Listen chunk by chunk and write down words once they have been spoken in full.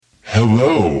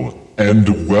Hello,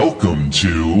 and welcome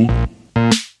to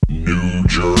New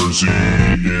Jersey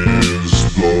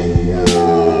is the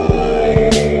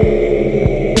World.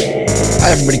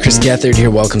 Hi everybody, Chris Gethard here.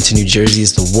 Welcome to New Jersey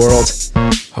is the World.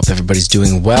 Hope everybody's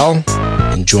doing well,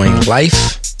 enjoying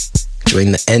life,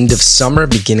 enjoying the end of summer,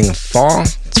 beginning of fall.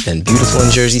 It's been beautiful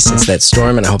in Jersey since that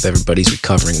storm, and I hope everybody's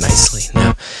recovering nicely.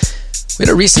 Now, we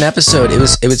had a recent episode. It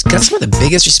was got some of the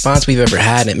biggest response we've ever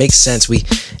had, and it makes sense. We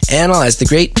analyzed, the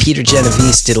great Peter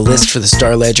Genovese did a list for the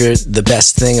Star Ledger, the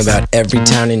best thing about every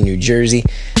town in New Jersey.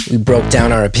 We broke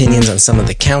down our opinions on some of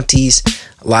the counties.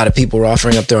 A lot of people were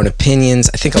offering up their own opinions.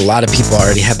 I think a lot of people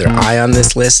already have their eye on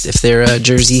this list if they're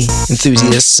Jersey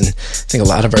enthusiasts, and I think a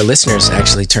lot of our listeners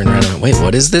actually turned around and went, wait,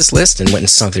 what is this list? And went and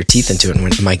sunk their teeth into it and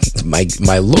went,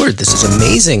 my lord, this is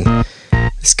amazing.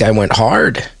 This guy went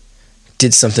hard.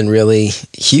 Did something really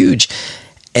huge,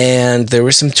 and there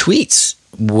were some tweets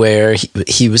where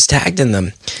he was tagged in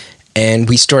them, and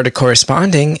we started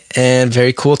corresponding, and a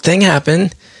very cool thing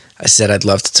happened. I said, I'd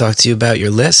love to talk to you about your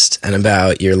list and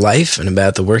about your life and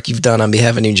about the work you've done on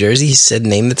behalf of New Jersey. He said,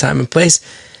 name the time and place,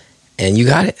 and you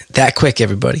got it. That quick,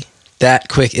 everybody. That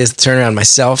quick is the turnaround.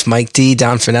 Myself, Mike D,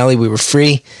 Don Finelli, we were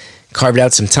free, carved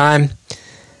out some time.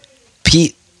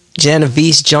 Pete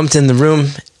Genovese jumped in the room,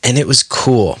 and it was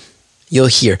cool. You'll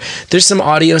hear. There's some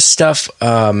audio stuff.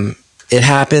 It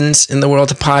happens in the world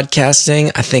of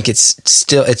podcasting. I think it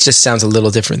just sounds a little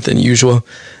different than usual.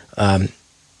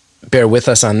 Bear with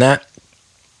us on that.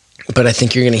 But I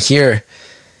think you're going to hear,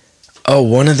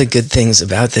 one of the good things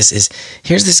about this is,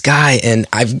 here's this guy, and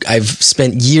I've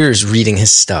spent years reading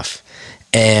his stuff.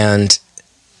 And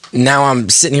now I'm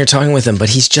sitting here talking with him, but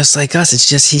he's just like us.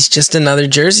 He's just another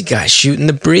Jersey guy shooting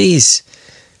the breeze,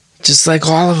 just like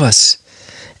all of us.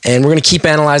 And we're going to keep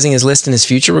analyzing his list in his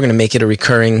future. We're going to make it a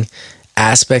recurring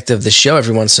aspect of the show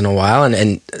every once in a while.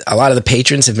 And a lot of the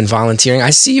patrons have been volunteering. I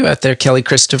see you out there, Kelly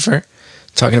Christopher,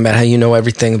 talking about how you know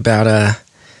everything about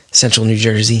Central New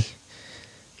Jersey,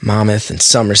 Monmouth and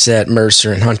Somerset,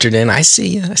 Mercer and Hunterdon. I see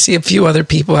you. I see a few other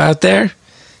people out there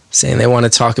saying they want to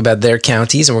talk about their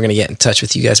counties, and we're going to get in touch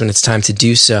with you guys when it's time to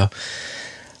do so.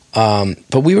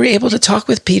 But we were able to talk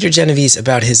with Peter Genovese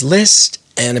about his list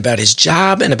and about his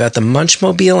job and about the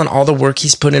Munchmobile and all the work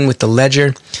he's put in with the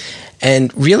Ledger, and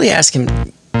really ask him,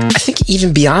 I think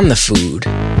even beyond the food,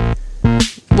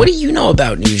 what do you know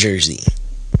about New Jersey?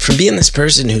 From being this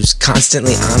person who's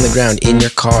constantly on the ground in your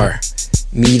car,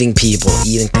 meeting people,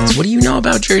 eating things, what do you know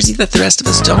about Jersey that the rest of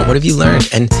us don't? What have you learned?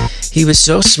 And he was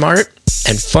so smart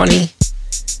and funny,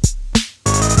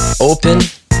 open.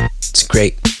 It's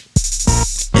great.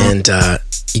 And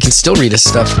you can still read his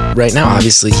stuff right now.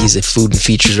 Obviously, he's a food and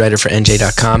features writer for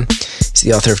NJ.com. He's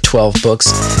the author of 12 books,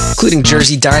 including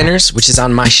Jersey Diners, which is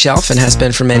on my shelf and has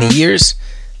been for many years,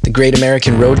 The Great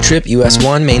American Road Trip, US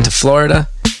 1, Maine to Florida,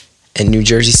 and New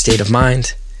Jersey State of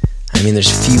Mind. I mean, there's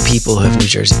few people who have New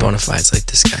Jersey bona fides like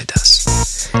this guy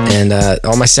does. And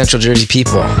all my Central Jersey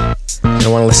people, I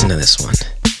don't want to listen to this one,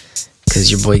 because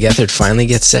your boy Gethard finally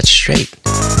gets set straight.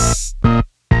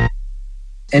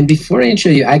 And before I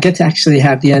intro you, I get to actually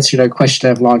have the answer to a question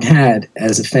I've long had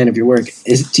as a fan of your work.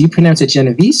 Do you pronounce it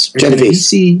Genovese? Or Genovese.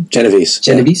 Genovese.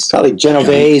 Genovese? Yeah. Probably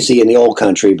Genovese in the old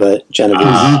country, but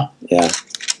Genovese. Yeah.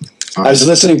 I was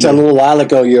listening to a little while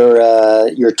ago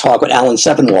your talk with Alan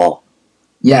Sepinwall.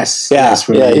 Yes. Yeah.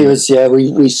 He was. Yeah.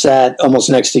 We sat almost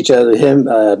next to each other. Him,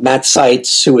 Matt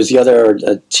Seitz, who was the other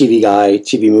TV guy,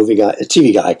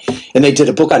 and they did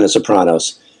a book on The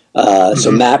Sopranos. So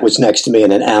Matt was next to me,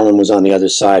 and then Alan was on the other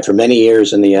side for many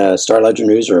years in the Star Ledger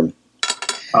newsroom.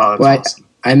 Oh, that's awesome.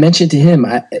 I mentioned to him,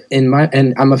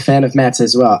 and I'm a fan of Matt's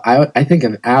as well. I think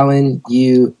of Alan,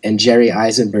 you, and Jerry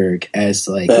Eisenberg as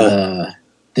like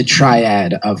the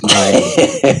triad of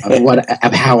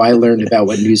of how I learned about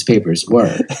what newspapers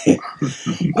were.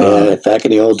 Back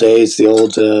in the old days, the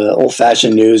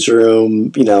old-fashioned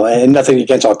newsroom, and nothing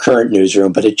against our current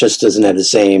newsroom, but it just doesn't have the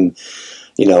same,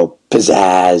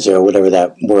 pizzazz or whatever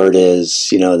that word is,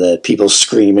 the people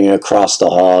screaming across the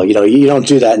hall. You don't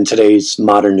do that in today's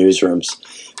modern newsrooms.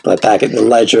 But back at the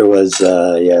Ledger was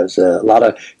it was a lot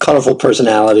of colorful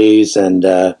personalities and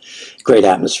great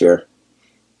atmosphere.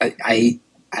 I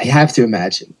have to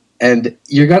imagine. And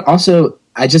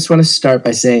I just want to start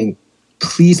by saying,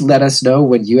 please let us know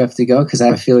when you have to go, because I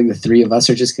have a feeling the three of us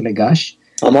are just going to gush.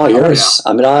 I'm all yours.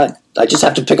 I mean, I just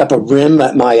have to pick up a rim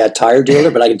at my tire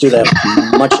dealer, but I can do that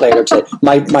much later.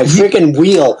 My freaking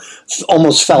wheel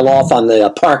almost fell off on the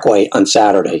Parkway on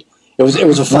Saturday. It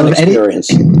was a fun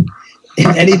experience.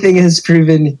 If anything has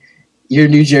proven your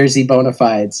New Jersey bona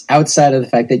fides outside of the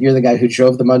fact that you're the guy who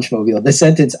drove the Munchmobile. This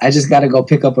sentence, I just got to go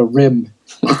pick up a rim.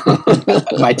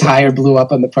 My tire blew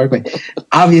up on the Parkway.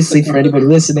 Obviously, for anybody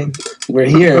listening, we're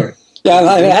here. Yeah,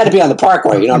 I had to be on the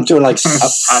Parkway. I'm doing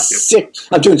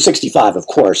I'm doing 65, of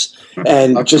course,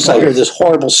 and I heard this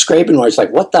horrible scraping noise.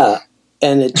 Like, what the?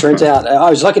 And it turns out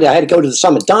I was lucky that I had to go to the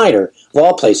Summit Diner, of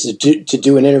all places, to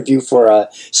do an interview for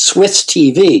Swiss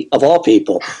TV, of all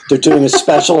people. They're doing a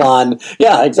special on,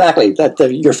 yeah, exactly.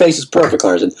 Your face is perfect,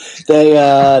 Carson.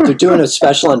 They're doing a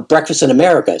special on breakfast in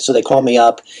America. So they called me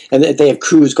up, and they have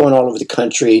crews going all over the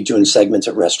country doing segments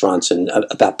at restaurants and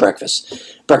about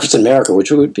breakfast. Breakfast in America,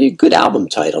 which would be a good album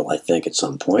title, I think, at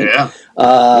some point. Yeah.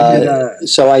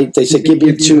 So they said,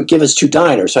 give us 2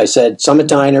 diners. So I said Summit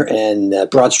Diner and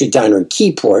Broad Street Diner in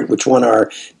Keyport, which won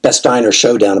our Best Diner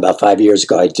Showdown about 5 years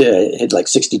ago. I had like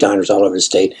 60 diners all over the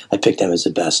state. I picked them as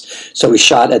the best. So we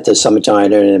shot at the Summit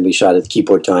Diner, and then we shot at the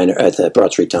Keyport Diner, at the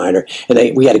Broad Street Diner.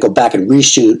 And we had to go back and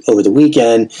reshoot over the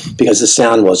weekend because the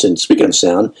sound wasn't, speaking of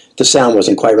sound, the sound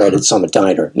wasn't quite right at the Summit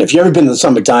Diner. And if you've ever been to the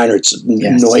Summit Diner, it's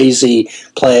noisy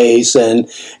place and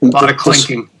a lot of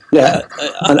clinking. Yeah.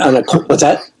 What's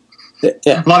that?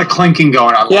 Yeah. A lot of clinking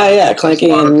going on. Yeah,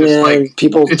 clinking and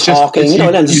people talking.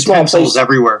 And it's a small place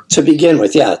everywhere to begin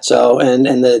with. Yeah. So and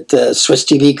the Swiss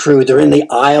TV crew, they're in the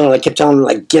aisle, and I kept telling them,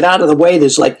 like, get out of the way.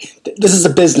 There's this is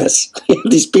a business.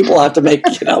 These people have to make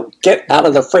get out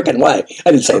of the freaking way.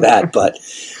 I didn't say that, but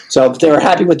so they were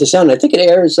happy with the sound. I think it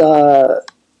airs.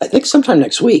 I think sometime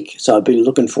next week, so I'll be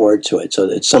looking forward to it. So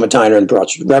it's Summit Diner and Broad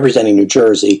Street, representing New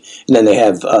Jersey, and then they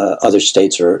have other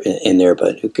states are in there.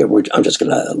 But I'm just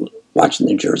going to watch the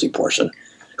New Jersey portion.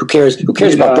 Who cares? Who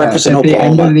cares about breakfast in Oklahoma? At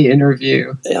the end of the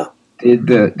interview, did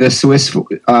the Swiss?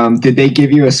 Did they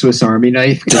give you a Swiss Army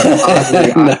knife?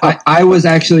 No. I was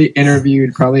actually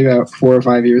interviewed probably about 4 or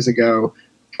 5 years ago.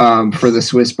 For the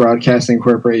Swiss Broadcasting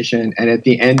Corporation, and at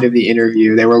the end of the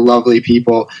interview, they were lovely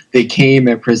people. They came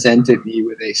and presented me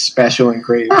with a special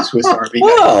engraved Swiss Army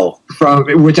knife, from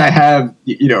which I have,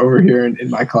 over here in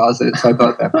my closet. So I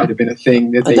thought that might have been a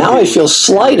thing that they. Now I feel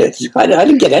slighted. I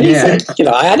didn't get anything.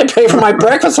 Yeah. I had to pay for my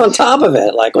breakfast on top of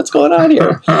it. Like, what's going on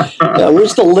here?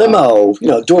 Where's the limo?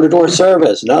 Door-to-door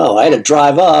service. No, I had to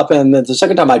drive up, and the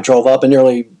second time I drove up, and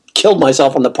nearly killed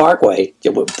myself on the Parkway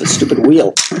with the stupid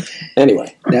wheel.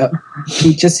 Anyway. Now,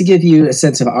 Pete, just to give you a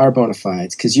sense of our bona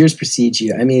fides, because yours precedes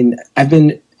you. I mean, I've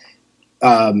been,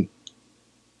 and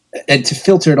to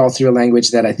filter it all through a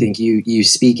language that I think you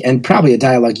speak, and probably a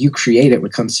dialogue you created when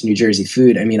it comes to New Jersey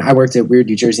food. I mean, I worked at Weird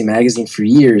New Jersey Magazine for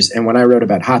years, and when I wrote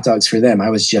about hot dogs for them, I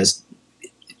was just,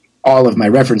 all of my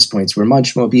reference points were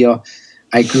Munchmobile.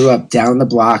 I grew up down the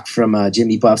block from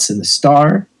Jimmy Buff's and the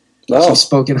Star. So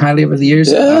spoken highly over the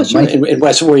years. Yeah, in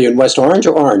West, were you in West Orange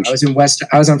or Orange? I was in West.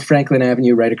 I was on Franklin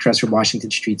Avenue, right across from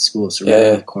Washington Street School, so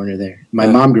right in the corner there. My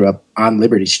mom grew up on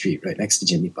Liberty Street, right next to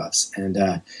Jimmy Buff's,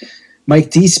 and Mike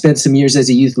D spent some years as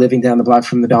a youth living down the block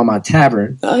from the Belmont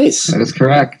Tavern. Nice, that is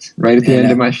correct. Right at the end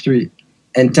of my street.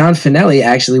 And Don Finelli,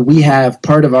 actually, we have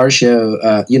part of our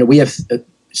show. We have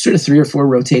sort of 3 or 4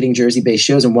 rotating Jersey-based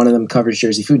shows, and one of them covers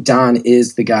Jersey food. Don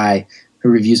is the guy who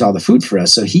reviews all the food for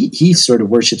us. So he sort of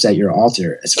worships at your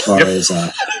altar as far as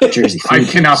Jersey food. I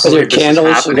cannot believe this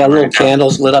candles. We got little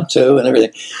candles lit up too and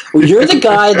everything. Well, you're the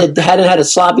guy that hadn't had a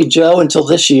sloppy Joe until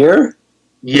this year?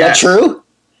 Yes. Is that true?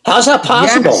 How's that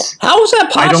possible? Yes. How is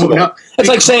that possible? I don't know. It's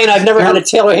like saying I've never had a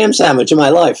Taylor ham sandwich in my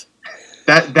life.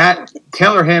 That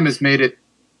Taylor ham has made it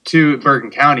to Bergen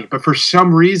County, but for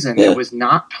some reason it was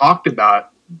not talked about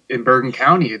in Bergen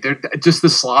County. Just the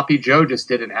sloppy Joe just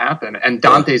didn't happen. And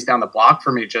Dante's down the block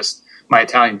for me, just my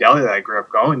Italian deli that I grew up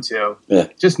going to. Yeah.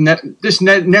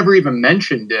 Never even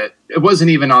mentioned it. It wasn't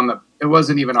even on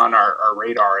our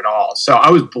radar at all. So I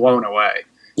was blown away.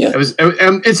 Yeah.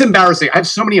 It's embarrassing. I have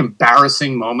so many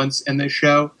embarrassing moments in this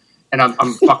show, and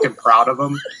I'm fucking proud of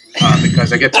them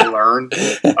because I get to learn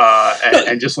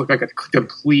and just look like a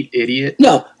complete idiot.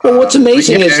 No, but what's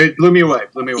amazing is it blew me away.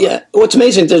 Yeah, what's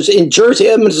amazing is in Jersey,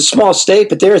 it's a small state,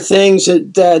 but there are things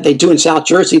that they do in South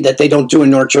Jersey that they don't do in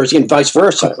North Jersey, and vice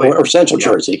versa, or Central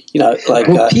Jersey. Pete, that's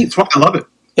why I love it.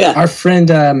 Yeah, our friend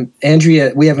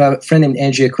Andrea. We have a friend named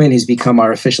Andrea Quinn who's become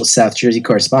our official South Jersey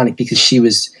correspondent because she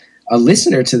was a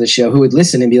listener to the show who would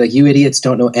listen and be like, "You idiots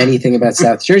don't know anything about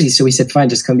South Jersey." So we said, "Fine,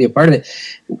 just come be a part of it."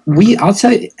 I'll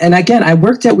tell you. And again, I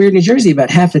worked at Weird New Jersey about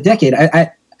half a decade.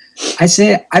 I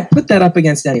say I put that up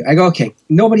against anyone. I go, okay,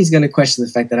 nobody's going to question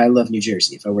the fact that I love New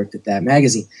Jersey if I worked at that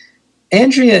magazine.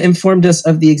 Andrea informed us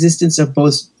of the existence of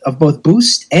both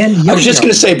Boost and Yum Yum. I was just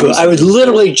going to say Boost. I was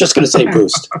literally just going to say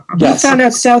Boost. Yes. We found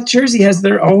out South Jersey has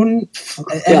their own.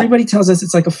 Everybody tells us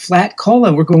it's like a flat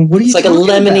cola. We're going, what are you talking about? It's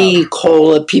like a lemony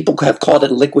cola. People have called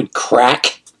it liquid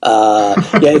crack.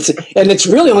 It's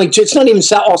really only it's not even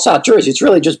all South Jersey. It's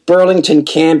really just Burlington,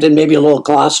 Camden, maybe a little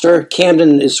Gloucester.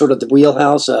 Camden is sort of the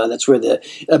wheelhouse. That's where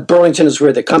Burlington is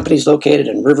where the company's located,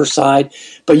 in Riverside.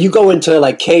 But you go into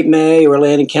like Cape May or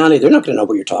Landing County, they're not going to know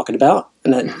what you're talking about.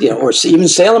 And that, or even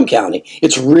Salem County.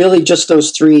 It's really just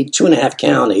those 2.5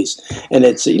 counties, and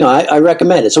it's I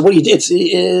recommend it. So what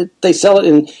they sell it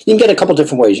in. You can get it a couple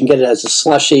different ways. You can get it as a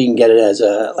slushie, you can get it as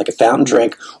a fountain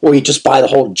drink, or you just buy the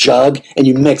whole jug and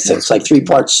you mix it. It's like 3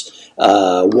 parts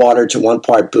water to 1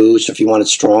 part Boost. If you want it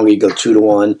stronger, you go 2 to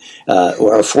 1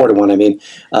 or 4 to 1. I mean,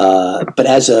 but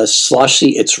as a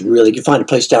slushie, it's really. You can find a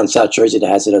place down in South Jersey that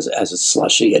has it as a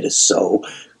slushie. It is so.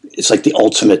 It's like the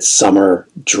ultimate summer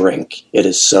drink. It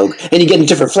is so, and you get in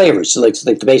different flavors. So like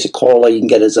the basic cola, you can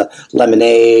get as a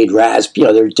lemonade,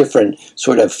 raspberry. There are different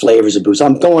sort of flavors of Boost.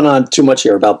 I'm going on too much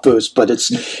here about Boost, but it's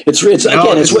an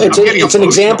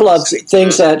example of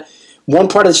things that one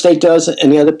part of the state does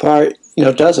and the other part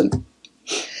doesn't.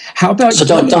 How about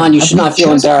Don? You should not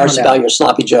feel embarrassed about your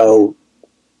Sloppy Joe.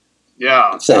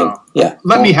 Thing.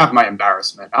 Let me have my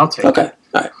embarrassment. I'll take it. Okay.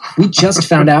 All right. We just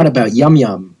found out about Yum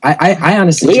Yum. I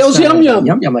honestly Leo's Yum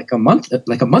Yum like a month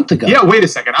ago. Yeah, wait a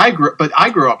second. I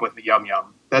grew up with the Yum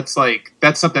Yum. That's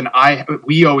something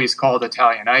we always called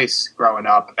Italian ice growing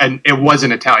up, and it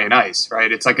wasn't Italian ice,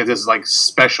 right? It's like this like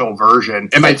special version.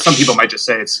 Some people might just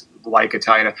say it's like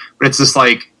Italian, but it's just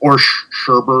like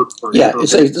sherbet.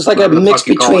 It's like a mix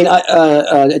between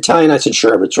Italian ice and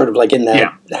sherbet, sort of like in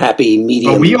that happy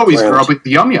medium. But we always grew up with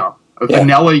the Yum Yum.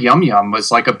 Vanilla Yum Yum was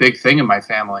like a big thing in my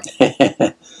family.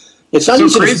 It's not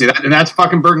so crazy, and that's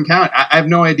fucking Bergen County. I have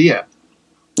no idea.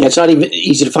 Yeah, it's not even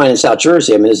easy to find in South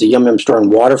Jersey. I mean, there's a Yum Yum store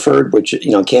in Waterford, which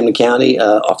Camden County,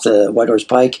 off the White Horse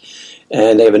Pike,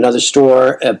 and they have another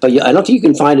store. But I don't think you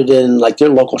can find it in like their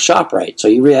local ShopRite. So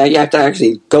you have to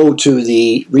actually go to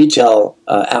the retail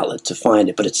outlet to find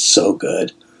it. But it's so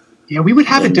good. Yeah, we would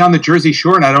have it down the Jersey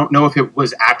Shore, and I don't know if it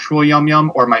was actual Yum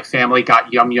Yum or my family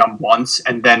got Yum Yum once,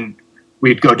 and then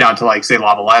we'd go down to like say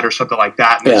Lavalette or something like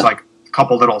that, and there's like a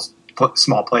couple little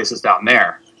small places down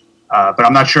there. But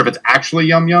I'm not sure if it's actually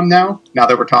Yum Yum now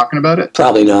that we're talking about it.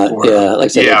 Probably not.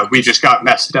 We just got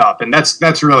messed up, and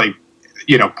that's really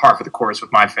par for the course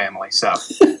with my family. So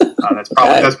that's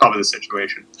probably the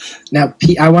situation. Now,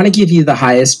 Pete, I want to give you the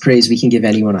highest praise we can give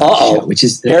anyone on the show, which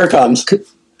is here it comes.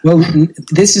 Well,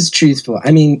 this is truthful. I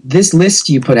mean, this list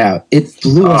you put out, it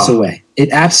blew us away.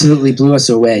 It absolutely blew us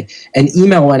away. An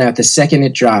email went out the second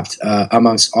it dropped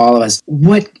amongst all of us.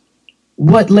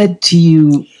 What led to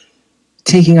you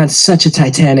taking on such a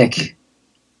titanic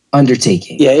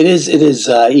undertaking? Yeah, it is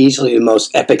easily the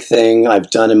most epic thing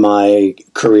I've done in my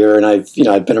career, and I've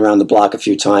been around the block a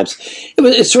few times.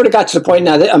 It sort of got to the point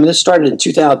now that this started in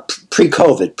 2000,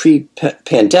 pre-COVID,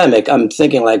 pre-pandemic. I'm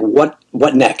thinking like, what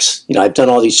next? I've done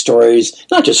all these stories,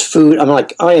 not just food.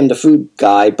 I am the food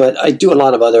guy, but I do a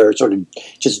lot of other sort of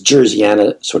just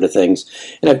Jerseyana sort of things,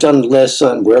 and I've done lists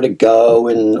on where to go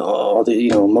and all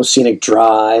the most scenic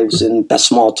drives and best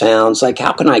small towns. Like,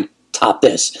 how can I top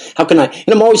this? How can I?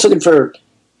 And I'm always looking for,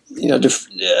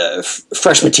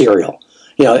 fresh material.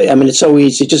 It's so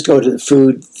easy. Just go to the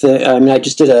food thing. I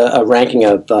just did a ranking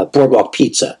of Boardwalk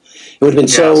Pizza. It would have been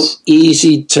so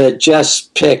easy to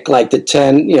just pick like the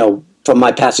 10, from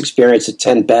my past experience, the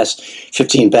 10 best,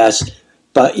 15 best.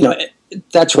 But,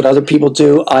 that's what other people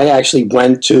do. I actually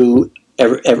went to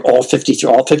all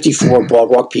 54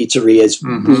 Boardwalk pizzerias,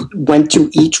 went to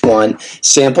each one,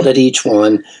 sampled at each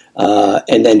one,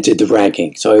 and then did the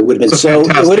ranking. So it would have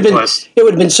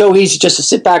been so easy just to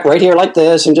sit back right here like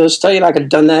this and just tell you I could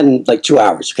have done that in like 2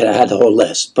 hours. I had the whole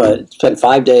list, but spent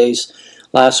 5 days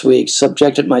last week,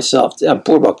 subjected myself to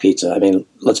Boardwalk Pizza. I mean,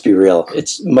 let's be real.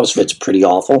 Most of it's pretty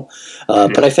awful.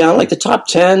 But I found like the top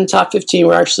 10, top 15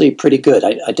 were actually pretty good.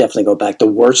 I definitely go back. The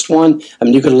worst one,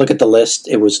 you could look at the list.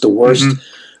 It was the worst.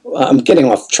 I'm getting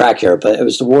off track here, but it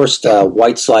was the worst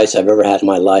white slice I've ever had in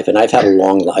my life, and I've had a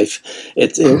long life.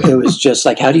 It was just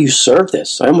like, how do you serve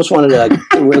this? I almost wanted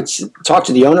to talk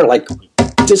to the owner like,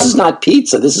 this is not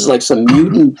pizza. This is like some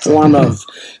mutant form of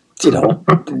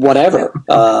whatever.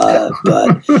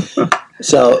 But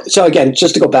So again,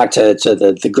 just to go back to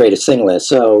the greatest thing list.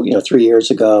 So 3 years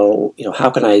ago, how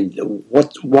can I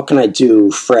what can I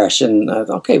do fresh? And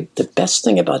okay, the best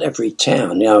thing about every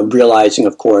town. Realizing,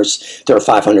 of course, there are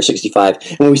 565.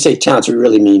 And when we say towns, we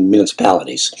really mean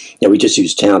municipalities. We just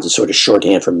use towns as sort of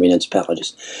shorthand for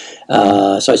municipalities.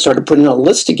 So I started putting a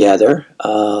list together.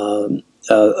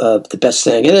 The best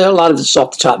thing, and a lot of it's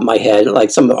off the top of my head,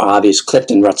 like some obvious,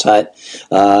 Clifton, Ruts Hut,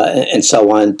 and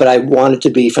so on. But I wanted to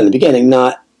be, from the beginning,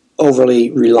 not overly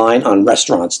reliant on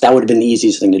restaurants. That would have been the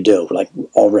easiest thing to do, like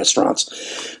all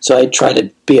restaurants. So I tried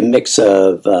to be a mix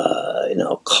of,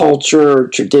 culture,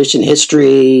 tradition,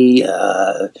 history,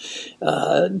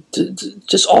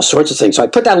 just all sorts of things. So I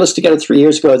put that list together 3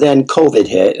 years ago. Then COVID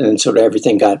hit, and sort of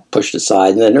everything got pushed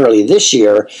aside. And then early this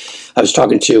year, I was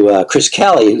talking to Chris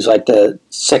Kelly, who's like the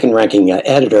second-ranking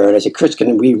editor, and I said, Chris,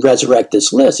 can we resurrect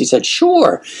this list? He said,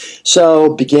 sure.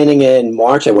 So beginning in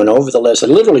March, I went over the list. I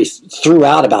literally threw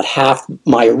out about half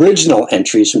my original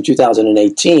entries from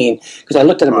 2018 because I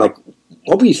looked at them like,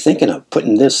 what were you thinking of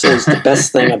putting this as the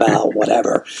best thing about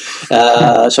whatever?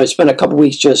 So I spent a couple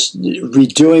weeks just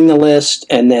redoing the list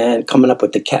and then coming up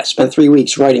with spent 3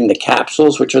 weeks writing the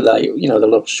capsules, which are the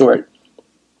little short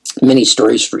mini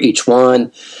stories for each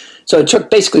one. So it took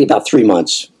basically about 3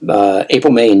 months,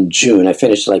 April, May, and June. I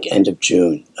finished like end of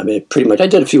June. I mean, pretty much, I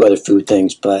did a few other food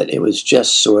things, but it was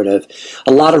just sort of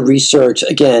a lot of research.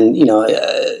 Again,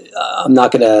 I'm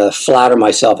not going to flatter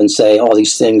myself and say all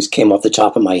these things came off the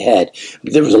top of my head.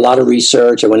 There was a lot of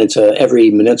research. I went into every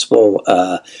municipal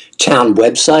town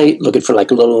website looking for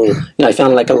like a little, I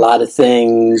found like a lot of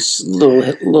things,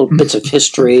 little bits of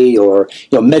history, or,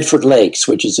 Medford Lakes,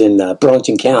 which is in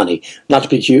Burlington County, not to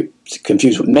be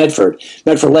confused with Medford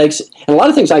Lakes. And a lot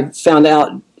of things I found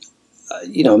out,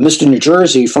 Mr. New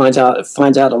Jersey finds out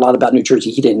a lot about New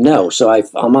Jersey he didn't know. So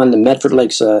I'm on the Medford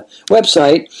Lakes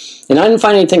website, and I didn't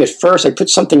find anything at first. I put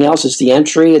something else as the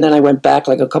entry, and then I went back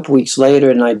like a couple weeks later,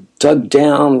 and I dug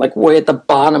down like way at the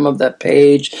bottom of that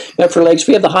page. Medford Lakes,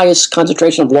 we have the highest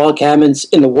concentration of log cabins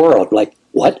in the world. Like,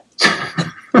 what?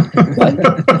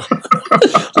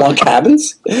 Log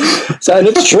cabins? So, and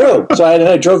it's true. So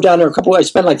I drove down there I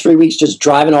spent like 3 weeks just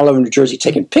driving all over New Jersey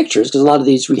taking pictures, because a lot of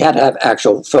these we had to have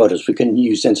actual photos. We couldn't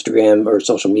use Instagram or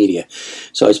social media.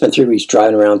 So I spent 3 weeks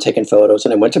driving around taking photos,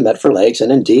 and I went to Medford Lakes,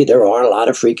 and indeed there are a lot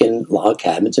of freaking log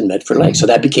cabins in Medford Lakes. So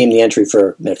that became the entry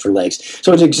for Medford Lakes.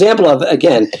 So it's an example of,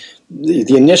 again,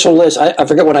 the initial list. I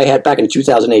forget what I had back in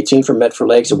 2018 for Medford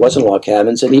Lakes. It wasn't log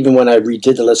cabins, and even when I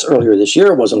redid the list earlier this year,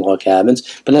 it wasn't log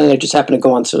cabins. But then I just happened to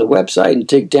go onto the website and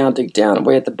dig down, and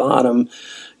way at the bottom,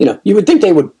 you would think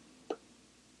they would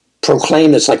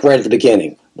proclaim this like right at the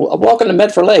beginning. Welcome to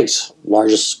Medford Lakes,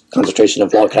 largest concentration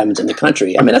of log cabins in the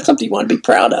country. I mean, that's something you want to be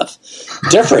proud of.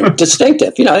 Different,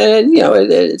 distinctive.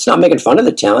 It's not making fun of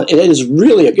the town. It is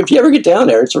really, if you ever get down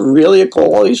there, it's really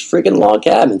cool, all these freaking log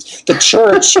cabins. The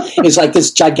church is like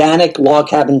this gigantic log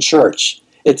cabin church.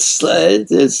 It's like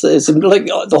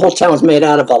the whole town is made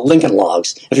out of Lincoln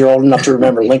logs. If you're old enough to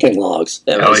remember Lincoln logs,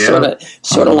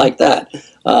 sort of like that.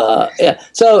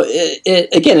 So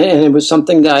it was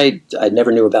something that I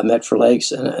never knew about Medford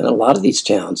Lakes, and a lot of these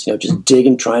towns. Just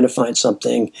digging, trying to find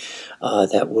something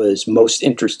that was most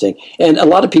interesting. And a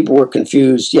lot of people were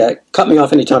confused. Yeah, cut me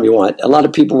off anytime you want. A lot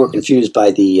of people were confused by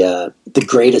the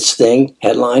greatest thing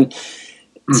headline.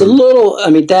 It's a little,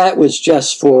 that was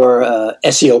just for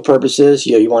SEO purposes.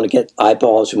 You want to get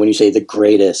eyeballs, and when you say the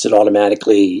greatest, it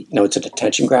automatically, it's an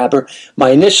attention grabber. My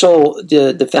initial,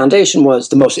 the foundation was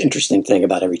the most interesting thing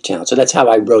about every town. So that's how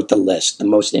I wrote the list, the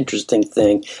most interesting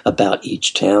thing about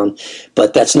each town.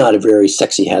 But that's not a very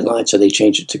sexy headline, so they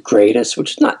changed it to greatest,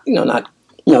 which is not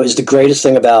is the greatest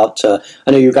thing about,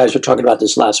 I know you guys were talking about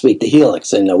this last week, the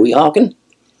Helix in Weehawken.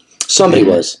 Somebody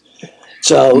was.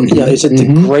 So, is it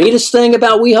the greatest thing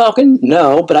about Weehawken?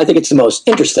 No, but I think it's the most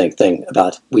interesting thing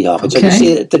about Weehawken. So you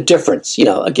see the difference,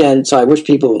 again, so I wish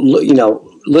people,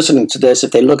 listening to this, if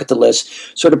they look at the list,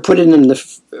 sort of put it in the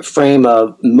frame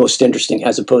of most interesting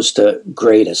as opposed to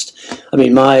greatest.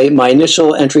 My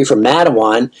initial entry for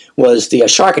Mattawan was the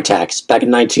shark attacks back in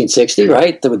 1960,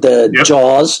 right? The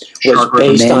Jaws was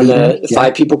based on the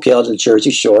 5 people killed in the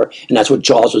Jersey Shore, and that's what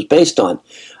Jaws was based on.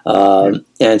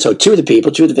 And so two of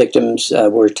the victims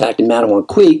were attacked in Mattawan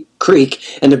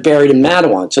Creek, and they're buried in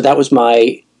Mattawan. So that was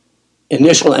my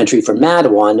initial entry for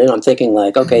Mattawan. And I'm thinking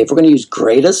like, okay, if we're going to use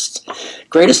greatest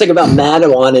thing about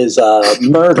Mattawan is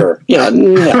murder. No.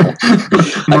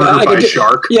 Murder by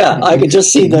shark. Yeah, I could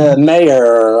just see the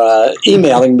mayor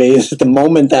emailing me the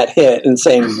moment that hit and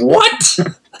saying, what?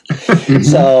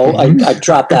 So I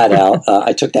dropped that out.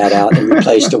 I took that out and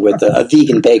replaced it with a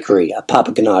vegan bakery.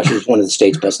 Papa Ganache is one of the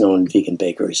state's best-known vegan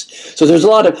bakeries. So there's a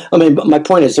lot of, my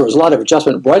point is there was a lot of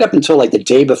adjustment. Right up until like the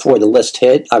day before the list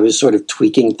hit, I was sort of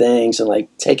tweaking things and like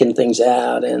taking things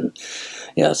out. And,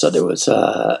 so there was,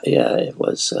 it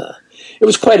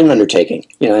was quite an undertaking,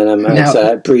 and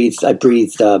I breathed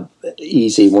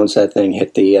easy once that thing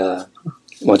hit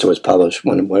once it was published,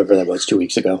 whatever that was 2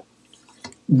 weeks ago.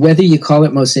 Whether you call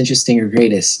it most interesting or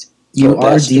greatest, you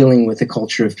are dealing with a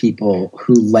culture of people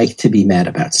who like to be mad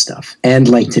about stuff and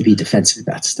like to be defensive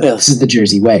about stuff. Yeah. This is the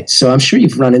Jersey way. So I'm sure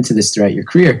you've run into this throughout your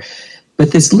career,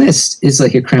 but this list is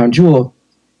like a crown jewel.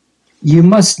 You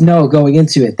must know going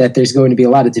into it that there's going to be a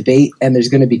lot of debate and there's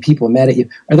going to be people mad at you.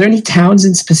 Are there any towns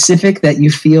in specific that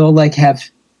you feel like have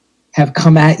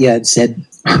come at you and said,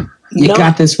 you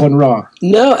got this one wrong?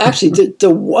 No, actually,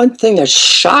 the one thing that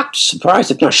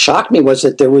surprised, if not shocked me, was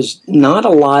that there was not a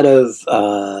lot of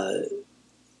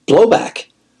blowback.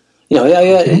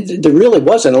 There really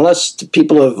wasn't, unless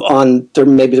people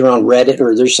maybe they're on Reddit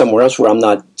or there's somewhere else where I'm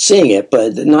not seeing it,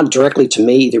 but not directly to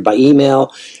me, either by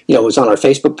email. It was on our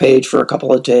Facebook page for a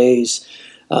couple of days.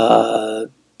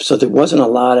 So there wasn't a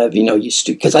lot of,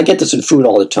 because I get this in food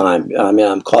all the time.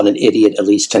 I'm called an idiot at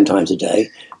least 10 times a day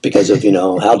because of,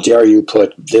 how dare you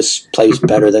put this place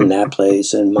better than that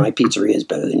place and my pizzeria is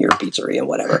better than your pizzeria and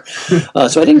whatever.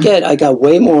 So I got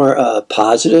way more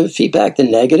positive feedback than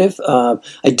negative.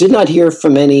 I did not hear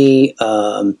from any,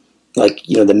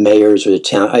 the mayors or the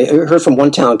town. I heard from one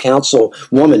town council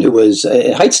woman who was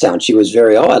in Heightstown. She was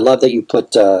very, I love that you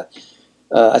put,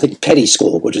 I think Petty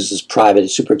School, which is this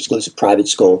super exclusive private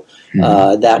school.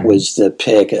 That was the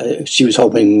pick. She was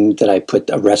hoping that I put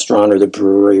a restaurant or the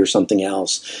brewery or something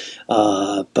else.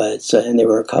 And there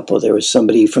were a couple. There was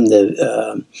somebody from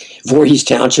the Voorhees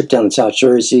Township down in South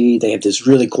Jersey. They have this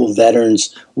really cool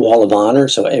Veterans Wall of Honor.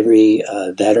 So every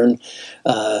veteran,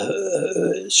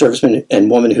 serviceman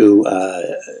and woman who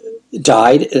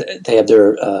died, they have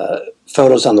their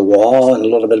photos on the wall and a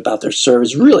little bit about their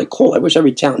service. Really cool. I wish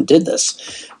every town did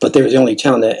this, but they were the only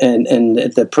town that, and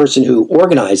the person who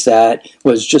organized that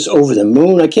was just over the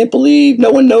moon. I can't believe no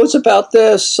one knows about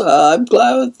this. I'm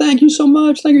glad. Thank you so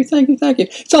much. Thank you.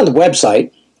 It's on the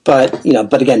website, but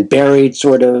again, buried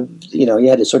sort of, you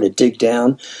had to sort of dig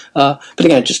down. But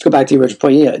again, just to go back to the original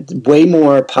point, way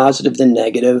more positive than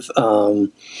negative.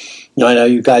 I know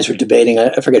you guys were debating,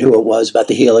 I forget who it was, about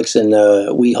the Helix and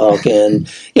Weehawk. And,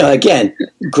 again,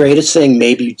 greatest thing,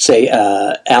 maybe you'd say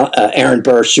Aaron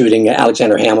Burr shooting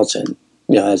Alexander Hamilton,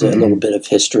 as a little bit of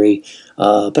history.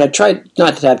 But I tried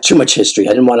not to have too much history.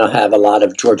 I didn't want to have a lot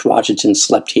of George Washington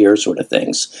slept here sort of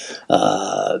things.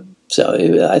 So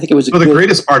I think it was the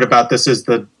greatest part about this is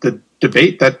the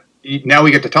debate that now we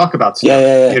get to talk about stuff.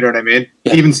 Yeah. You know what I mean?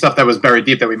 Yeah. Even stuff that was buried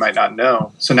deep that we might not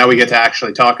know. So now we get to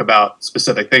actually talk about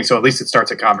specific things. So at least it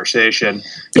starts a conversation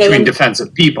between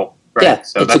defensive people. Right? Yeah,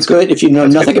 so it's good. If you know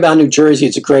nothing about New Jersey,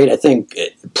 it's a great, I think,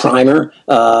 primer.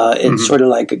 It's sort of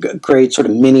like a great sort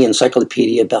of mini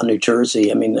encyclopedia about New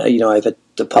Jersey. I mean,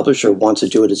 the publisher wants to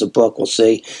do it as a book. We'll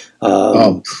see.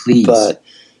 Please. But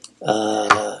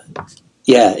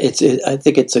I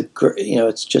think it's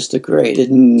it's just a great.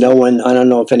 No one, I don't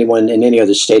know if anyone in any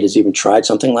other state has even tried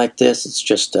something like this. It's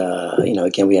just,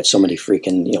 again, we have so many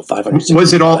freaking, 500.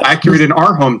 Was it all accurate in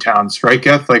our hometowns, right,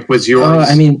 Geth? Like, was yours?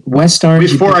 West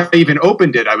Orange. Before I even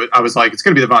opened it, I was like, it's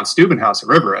going to be the Von Steuben House at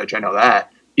River Edge. I know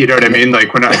that. You know what I mean?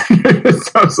 Like when I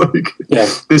was like,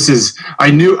 this is. I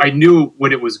knew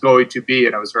what it was going to be,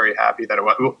 and I was very happy that it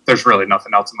was. Well, there's really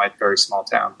nothing else in my very small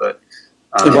town, but.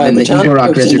 And the Eagle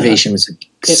Rock Reservation was a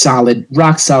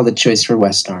rock solid choice for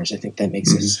West Orange. I think that makes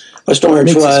sense. West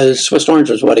Orange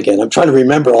was what again? I'm trying to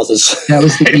remember all this. That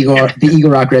was the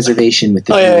Eagle Rock Reservation with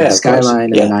the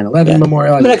skyline and the 9/11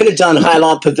 memorial. I could have done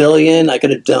Highland Pavilion. I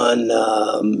could have done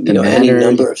any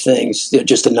number of things.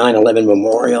 Just the 9/11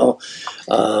 memorial.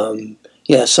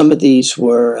 Some of these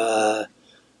were.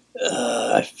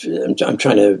 I'm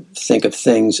trying to think of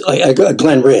things like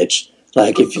Glen Ridge.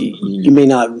 Like if you may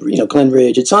not, Glen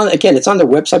Ridge, it's on their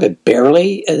website, but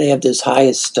barely. They have this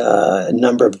highest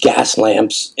number of gas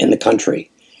lamps in the country.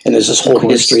 And there's this whole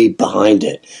history behind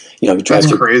it.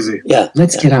 That's crazy. Yeah.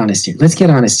 Let's get honest here. Let's get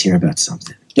honest here about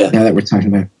something. Yeah. Now that we're talking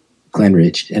about Glen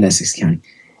Ridge and Essex County.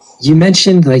 You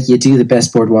mentioned like you do the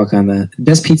best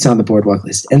best pizza on the boardwalk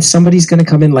list, and somebody's going to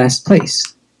come in last place,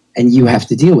 and you have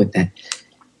to deal with that.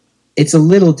 It's a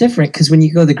little different because when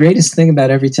you go, the greatest thing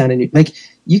about every town,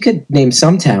 you could name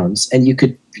some towns and you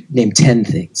could name 10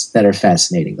 things that are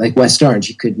fascinating. Like West Orange,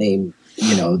 you could name,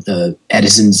 the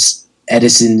Edison's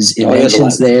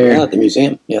inventions there. Yeah, the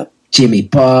museum. Yeah. Jimmy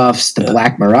Buff's, the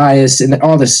Black Mariahs, and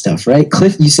all this stuff, right?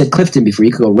 You said Clifton before.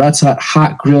 You could go Rutt's Hut,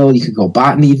 Hot Grill. You could go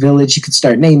Botany Village. You could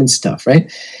start naming stuff,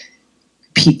 right?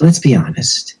 Pete, let's be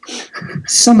honest.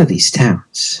 Some of these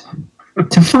towns,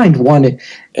 to find one,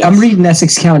 I'm reading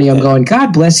Essex County. I'm going,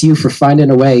 God bless you for finding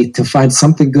a way to find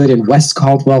something good in West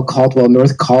Caldwell,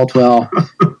 North Caldwell.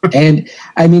 And,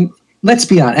 I mean, let's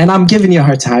be honest. And I'm giving you a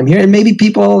hard time here, and maybe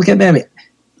people will get mad at me.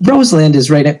 Roseland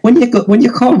is right. When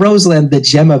you call Roseland the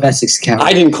gem of Essex County,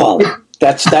 I didn't call it.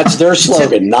 That's their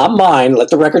slogan, not mine. Let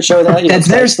the record show that. That's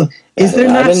their slogan. Is there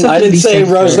not? I didn't say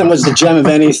Roseland was the gem of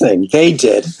anything. They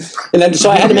did, and then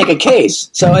so I had to make a case.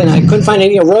 So and I couldn't find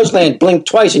any. Roseland blinked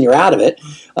twice, and you're out of it.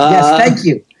 Yes, thank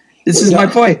you. This is my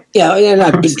point. Yeah, and I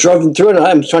drove through it. And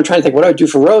I'm trying to think, what do I do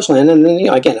for Roseland? And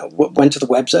then again, I went to the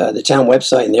website, the town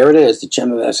website, and there it is, the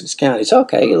gem of Essex County. So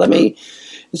okay, let me.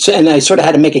 So, and I sort of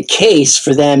had to make a case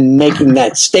for them making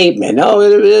that statement.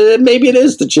 Oh, maybe it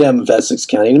is the gem of Essex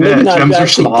County. Maybe not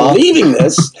actually believing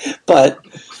this, but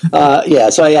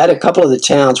so I had a couple of the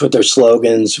towns with their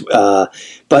slogans. But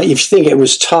if you think it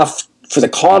was tough for the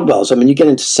Caldwells, I mean, you get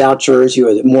into South Jersey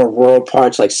or the more rural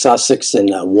parts like Sussex and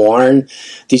Warren.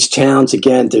 These towns,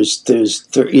 again,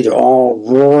 they're either all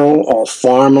rural, all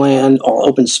farmland, all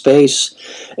open space,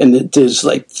 and there's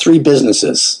like 3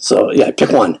 businesses. So yeah,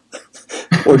 pick one.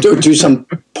 Or do some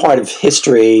part of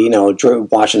history,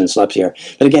 Washington slept here.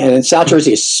 But again, in South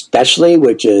Jersey especially,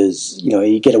 which is,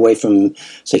 you get away from,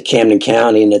 say, Camden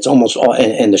County, and it's almost all,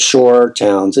 and the shore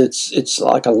towns, it's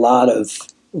like a lot of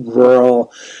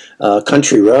rural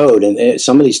country road. And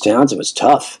some of these towns, it was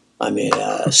tough. I mean,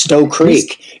 Stowe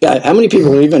Creek. Yeah, how many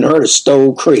people have even heard of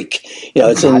Stowe Creek?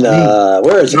 It's in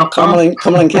where is it?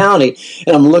 Cumberland County.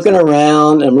 And I'm looking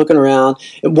around. And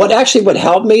what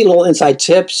helped me, a little inside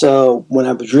tip. So when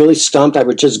I was really stumped, I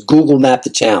would just Google map the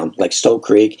town, like Stowe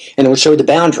Creek, and it would show the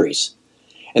boundaries.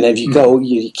 And if you go,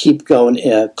 you keep going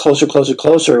closer,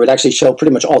 it would actually show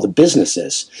pretty much all the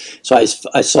businesses. So I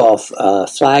saw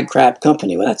Flag Crab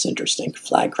Company. Well, that's interesting.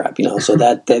 Flag Crab, so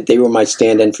that they were my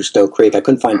stand-in for Stowe Creek. I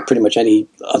couldn't find pretty much any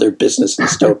other business in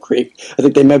Stowe Creek. I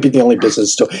think they might be the only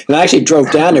business in Stowe. And I actually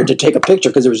drove down there to take a picture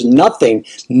because there was nothing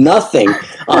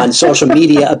on social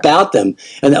media about them.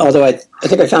 And although I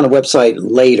think I found a website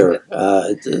later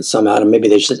somehow, and maybe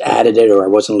they just added it or I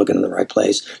wasn't looking in the right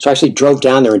place. So I actually drove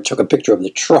down there and took a picture of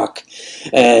the truck.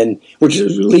 And which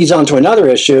leads on to another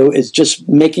issue is just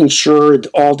making sure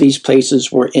all these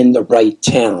places were in the right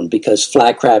town, because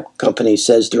Flag Crab Company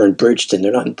says they're in Bridgeton.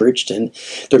 They're not in Bridgeton.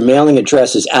 Their mailing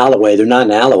address is Alloway. They're not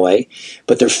in Alloway,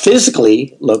 but they're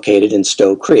physically located in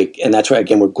Stowe Creek. And that's where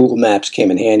Google Maps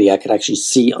came in handy. I could actually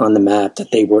see on the map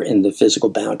that they were in the physical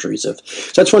boundaries of.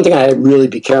 So that's one thing I really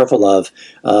be careful of,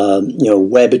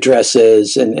 web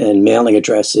addresses and mailing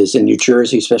addresses in New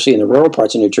Jersey, especially in the rural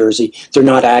parts of New Jersey. They're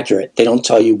not accurate. They don't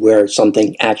tell you where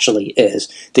something actually is.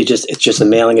 It's just a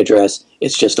mailing address.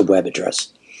 It's just a web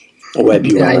address, a web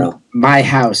URL. My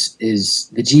house is,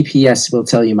 the GPS will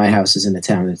tell you my house is in a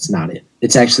town it's not in.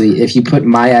 It's actually, if you put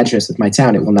my address with my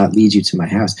town, it will not lead you to my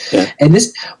house. Yeah. And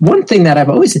this one thing that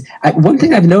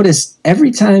I've noticed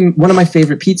every time, one of my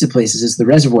favorite pizza places is the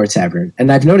Reservoir Tavern.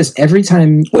 And I've noticed every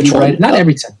time, not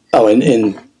every time. Oh,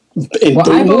 in Boonton?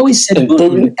 I've always said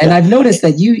Boonton, and I've noticed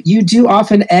that you do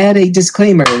often add a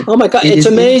disclaimer. Oh my God, it's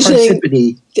amazing.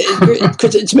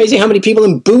 Because it's amazing how many people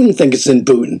in Boonton think it's in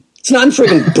Boonton. It's not in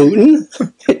friggin' Boonton.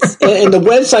 And the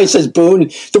website says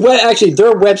Boonton.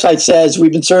 Their website says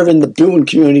we've been serving the Boonton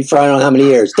community for I don't know how many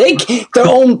years. Their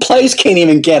own place can't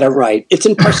even get it right. It's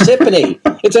in Parsippany.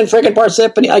 It's in friggin'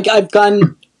 Parsippany. I've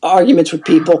gotten arguments with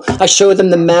people. I show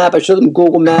them the map. I show them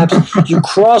Google Maps. You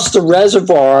cross the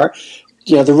reservoir.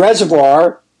 The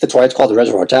reservoir, that's why it's called the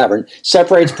Reservoir Tavern,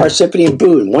 separates Parsippany and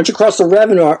Boonton. Once you cross the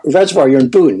reservoir, you're in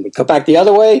Boonton. You go back the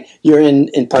other way, you're in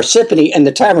Parsippany, and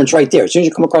the tavern's right there. As soon as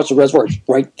you come across the reservoir, it's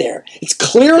right there. It's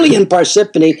clearly in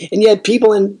Parsippany, and yet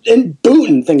people in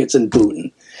Boonton think it's in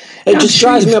Boonton. It just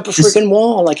drives me up a freaking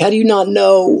wall. Like, how do you not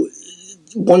know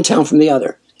one town from the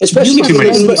other? Especially if you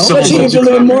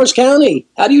live in Morris County.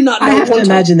 How do you not know one town? I have to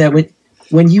imagine that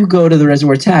when you go to the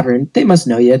Reservoir Tavern, they must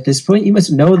know you at this point. You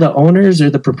must know the owners or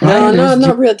the proprietors. No,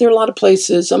 not really. There are a lot of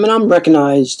places. I mean, I'm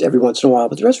recognized every once in a while,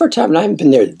 but the Reservoir Tavern, I haven't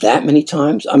been there that many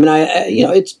times. I mean,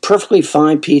 it's perfectly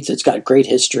fine pizza. It's got great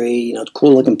history. It's a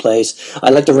cool looking place.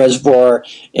 I like the Reservoir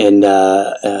in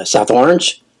South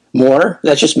Orange more.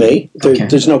 That's just me.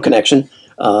 There's no connection.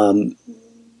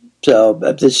 So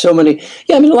there's so many.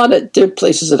 Yeah, I mean, a lot of there are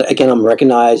places that again I'm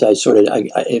recognized.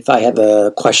 If I have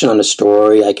a question on a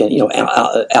story, I can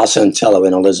Al Santello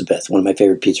in Elizabeth, one of my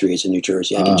favorite pizzerias in New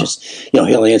Jersey. I can just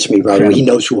he'll answer me right away. He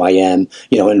knows who I am.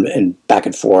 And back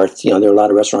and forth. There are a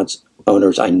lot of restaurants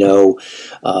owners I know,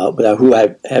 who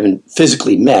I haven't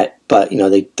physically met, but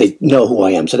they know who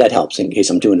I am, so that helps in case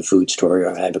I'm doing a food story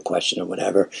or I have a question or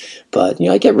whatever. But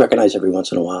I get recognized every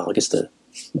once in a while. I guess the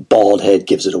bald head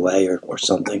gives it away or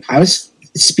something.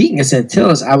 Speaking of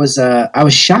Santillo's, I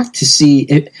was shocked to see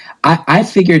it. I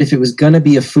figured if it was going to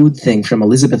be a food thing from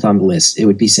Elizabeth on the list, it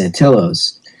would be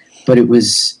Santillo's, but it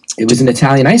was an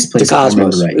Italian ice place. The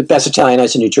Cosmos, right. Best Italian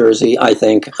ice in New Jersey, I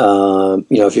think.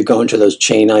 If you're going to those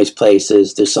chain ice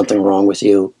places, there's something wrong with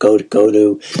you. Go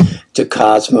to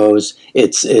Cosmos.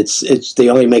 It's they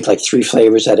only make like 3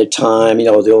 flavors at a time. The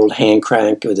old hand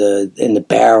crank in the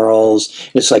barrels.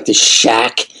 It's like the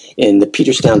shack in the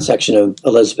Peterstown section of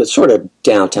Elizabeth, sort of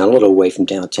downtown, a little away from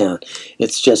downtown.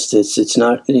 It's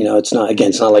not it's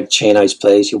not like chain ice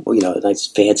place, nice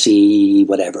fancy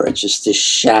whatever. It's just this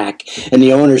shack, and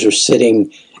the owners are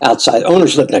sitting outside.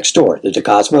 Owners live next door. The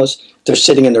Cosmos. They're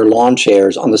sitting in their lawn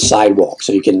chairs on the sidewalk.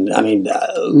 So you can,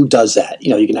 who does that?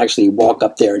 You can actually walk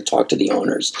up there and talk to the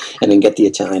owners and then get the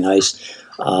Italian ice.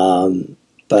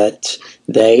 But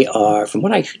they are, from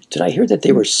what I hear that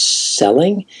they were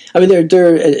selling.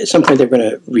 They're at some point they're going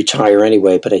to retire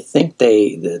anyway. But I think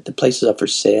the place is up for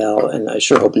sale, and I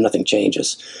sure hope nothing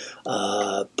changes.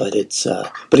 But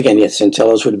again, yes,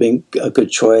 Santillo's would have been a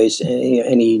good choice.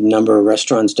 Any number of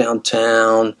restaurants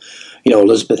downtown.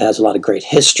 Elizabeth has a lot of great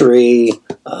history.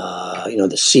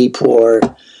 The seaport.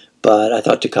 But I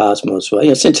thought the Cosmos,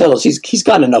 Santillo's, he's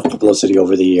gotten enough publicity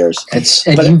over the years. You've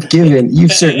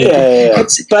certainly. Yeah.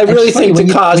 But I really think the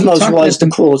Cosmos was the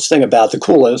coolest thing about the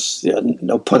coolest.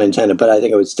 No pun intended, but I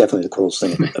think it was definitely the coolest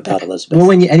thing about Elizabeth. Well,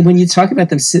 when you talk about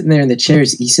them sitting there in the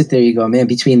chairs, you sit there, you go, man,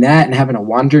 between that and having to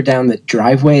wander down the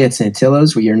driveway at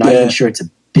Santillo's where you're not even sure it's a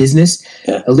business,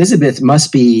 Elizabeth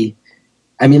must be.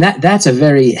 That's a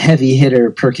very heavy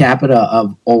hitter per capita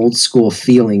of old school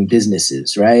feeling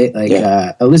businesses, right?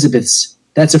 Elizabeth's,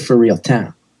 that's a for real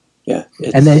town. Yeah.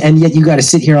 And yet you got to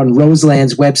sit here on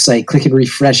Roseland's website, click and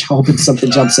refresh, hoping something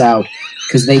jumps out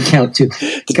because they count too.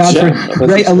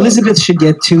 Right? Elizabeth should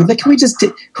get 2. Can we just?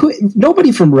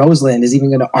 Nobody from Roseland is even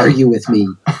going to argue with me.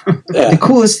 Yeah. The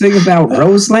coolest thing about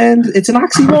Roseland, it's an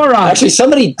oxymoron. Actually,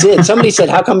 somebody did. Somebody said,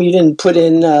 "How come you didn't put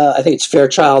in?" I think it's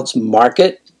Fairchild's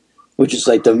Market, which is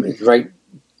like the right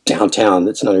downtown.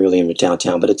 It's not really in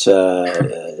downtown, but it's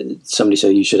somebody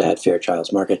said you should have had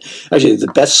Fairchild's Market. Actually, the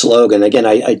best slogan, again,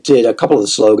 I did a couple of the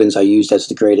slogans I used as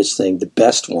the greatest thing. The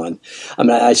best one,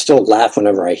 I still laugh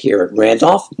whenever I hear it.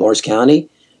 Randolph, Morris County,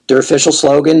 their official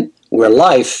slogan, where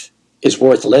life is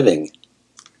worth living.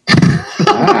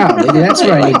 Wow, maybe that's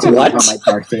where I need to work on my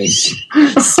dark days.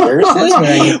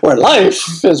 Seriously? Where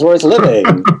life is worth living.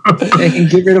 They can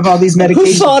get rid of all these medications.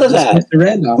 Who thought of that?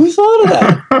 Who thought of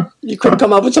that? You couldn't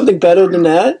come up with something better than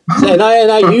that? And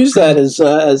I use that as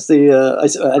I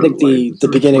think the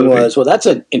beginning was, well, that's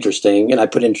an interesting, and I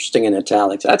put interesting in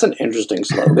italics. That's an interesting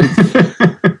slogan.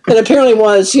 And apparently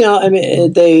was,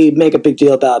 they make a big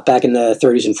deal about back in the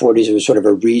 30s and 40s, it was sort of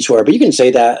a resort. But you can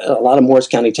say that a lot of Morris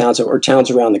County towns or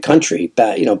towns around the country,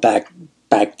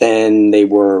 back then they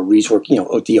were resort,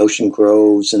 the Ocean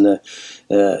Groves and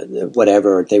the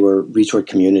whatever, they were resort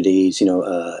communities,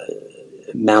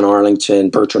 Mount Arlington,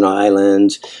 Bertrand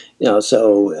Island,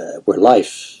 where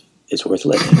life is worth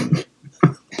living.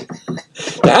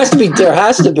 There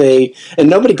has to be, and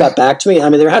nobody got back to me.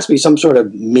 There has to be some sort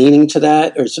of meaning to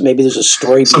that, or maybe there's a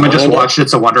story. Someone just watched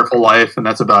It's a Wonderful Life, and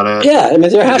that's about it. Yeah,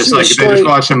 there has to be a story. They just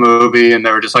watched a movie, and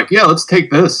they were just like, "Yeah, let's take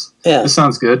this. Yeah, this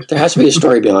sounds good." There has to be a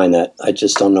story behind that. I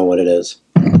just don't know what it is.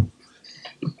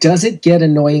 Does it get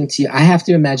annoying to you? I have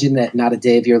to imagine that not a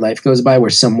day of your life goes by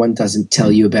where someone doesn't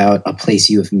tell you about a place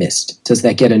you have missed. Does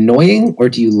that get annoying, or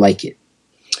do you like it?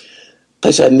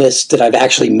 Place I missed that I've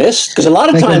actually missed, because a lot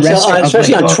of times,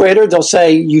 especially on Twitter, they'll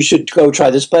say you should go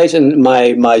try this place, and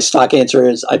my stock answer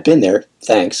is I've been there,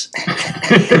 thanks.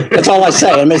 That's all I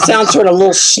say. It sounds sort of a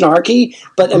little snarky,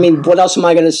 but what else am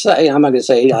I going to say? I'm not going to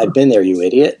say I've been there, you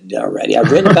idiot. Already, I've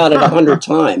written about it 100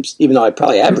 times, even though I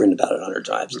probably have written about it 100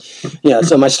 times.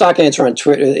 So my stock answer on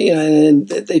Twitter,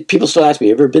 and people still ask me,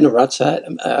 "You ever been to Ruts Hut?"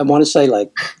 I want to say,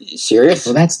 serious?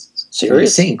 Well, that's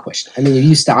serious. Insane question. You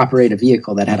used to operate a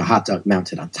vehicle that had a hot dog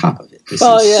mounted on top of it.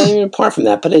 Apart from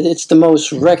that, but it's the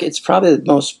most it's probably the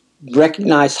most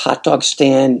recognized hot dog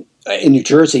stand in New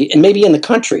Jersey and maybe in the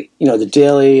country. The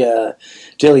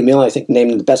Daily Mail, I think,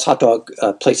 named the best hot dog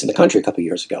place in the country a couple of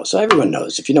years ago. So everyone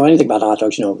knows. If you know anything about hot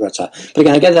dogs, you know Ruts Hut. But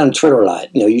again, I get it on Twitter a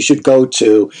lot. You should go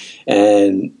to,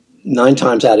 and 9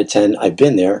 times out of 10, I've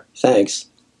been there. Thanks.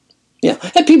 Yeah,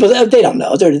 and people, they don't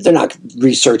know. They're not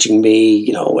researching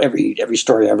me, every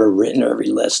story I've ever written or every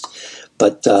list.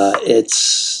 But so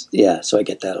I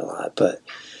get that a lot. But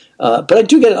But I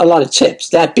do get a lot of tips.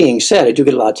 That being said, I do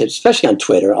get a lot of tips, especially on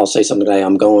Twitter. I'll say something like,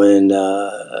 I'm going,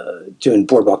 doing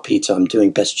Boardwalk Pizza. I'm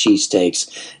doing best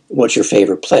cheesesteaks. What's your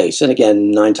favorite place? And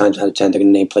again, 9 times out of 10, they're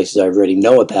going to name places I already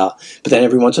know about. But then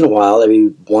every once in a while, every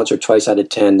once or twice out of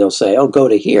 10, they'll say, oh, go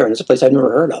to here. And it's a place I've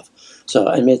never heard of. So,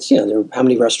 I mean, it's, there are how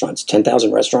many restaurants?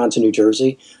 10,000 restaurants in New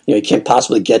Jersey? You can't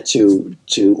possibly get to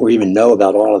or even know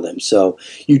about all of them. So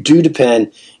you do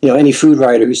depend, any food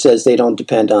writer who says they don't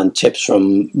depend on tips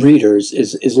from readers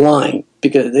is lying,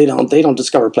 because they don't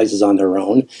discover places on their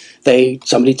own.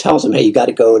 Somebody tells them, hey, you got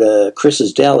to go to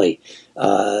Chris's Deli.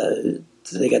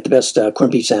 They got the best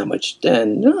corned beef sandwich.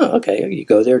 And, okay, you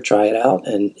go there, try it out,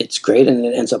 and it's great, and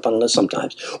it ends up on a list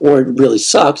sometimes. Or it really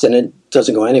sucks, and it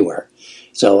doesn't go anywhere.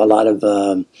 So a lot of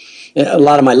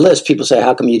my list, people say,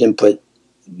 how come you didn't put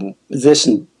this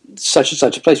in such and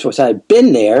such a place? Because I've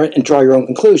been there, and draw your own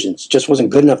conclusions. Just wasn't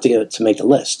good enough to make the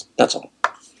list. That's all.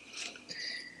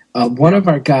 One of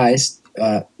our guys,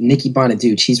 Nicky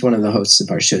Bonaduce, he's one of the hosts of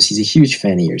our shows. He's a huge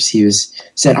fan of yours. He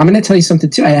said, I'm going to tell you something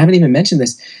too. I haven't even mentioned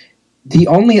this. The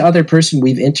only other person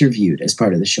we've interviewed as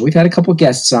part of the show, we've had a couple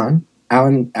guests on.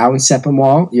 Alan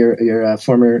Sepinwall, your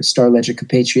former Star Ledger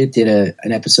compatriot, did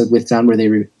an episode with Don where they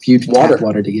reviewed tap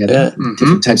water together,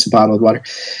 different types of bottled water.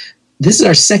 This is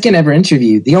our second ever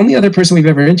interview. The only other person we've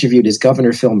ever interviewed is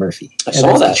Governor Phil Murphy. I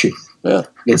saw that. The truth. Yeah.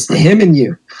 It's him and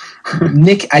you.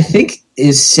 Nick, I think,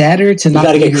 is sadder to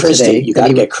not be here today. You got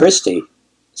to get Christie,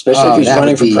 especially if he's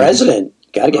running for president.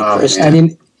 You got to get Christie. I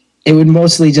mean, it would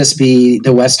mostly just be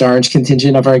the West Orange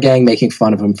contingent of our gang making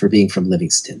fun of him for being from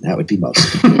Livingston. That would be most.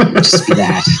 It would just be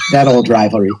that old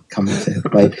rivalry coming to it.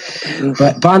 But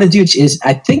Bonaduce is,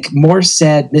 I think, more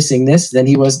sad missing this than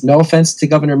he was. No offense to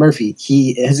Governor Murphy.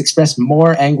 He has expressed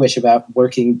more anguish about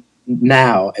working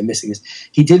now and missing this.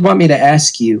 He did want me to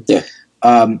ask you,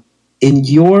 in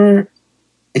your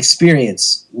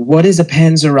experience, what is a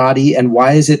panzerotti and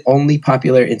why is it only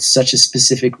popular in such a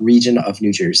specific region of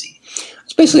New Jersey?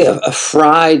 It's basically a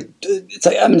fried, it's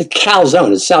like, a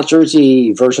calzone. It's a South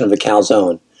Jersey version of a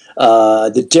calzone.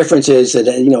 The difference is that,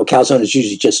 calzone is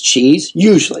usually just cheese,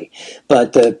 usually.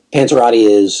 But the panzerotti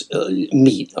is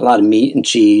meat, a lot of meat and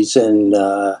cheese, and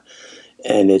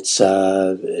it's,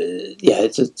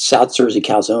 it's a South Jersey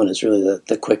calzone is really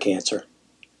the quick answer.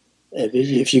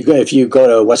 If you go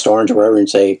to West Orange or wherever and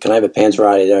say, can I have a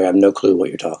panzerotti, I have no clue what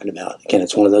you're talking about. Again,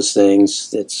 it's one of those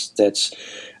things that's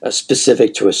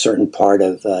specific to a certain part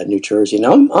of New Jersey.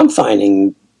 Now, I'm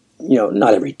finding,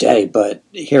 not every day, but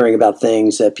hearing about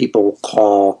things that people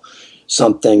call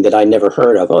something that I never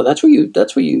heard of. Oh, that's what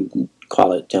you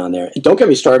call it down there. Don't get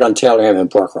me started on Taylor ham and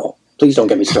pork roll. Please don't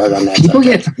get me started on that. People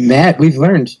get mad. We've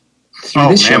learned.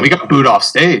 We got booed off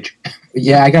stage.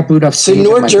 Yeah, I got booed off stage. See,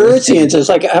 North Jerseyans, it's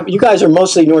like you guys are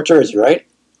mostly North Jersey, right?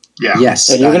 Yeah. Yes.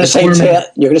 And you're going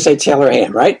to say Taylor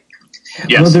ham, right?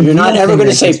 Yes. Well, you're not ever going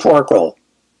to say pork roll.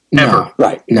 Never. No,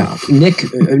 right. No.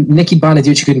 Nicky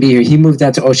Bonaduce couldn't be here. He moved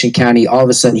out to Ocean County. All of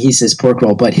a sudden, he says pork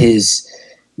roll, but his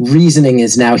reasoning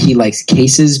is now he likes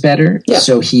cases better. Yeah.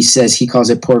 So he says he calls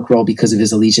it pork roll because of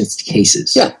his allegiance to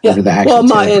cases. Yeah. Over the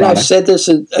actual and I've said this,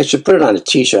 I should put it on a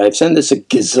t-shirt. I've said this a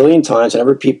gazillion times,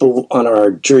 whenever people on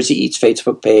our Jersey Eats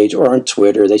Facebook page or on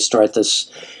Twitter, they start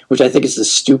this, which I think is the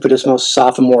stupidest, most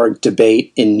sophomore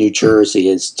debate in New Jersey,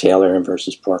 is Taylor ham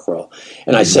versus pork roll.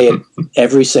 And I say it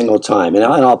every single time. And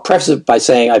I'll preface it by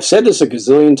saying, I've said this a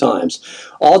gazillion times.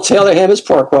 All Taylor ham is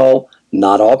pork roll.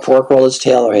 Not all pork roll is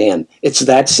Taylor ham. It's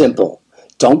that simple.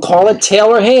 Don't call it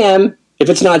Taylor ham if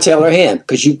it's not Taylor ham,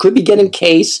 because you could be getting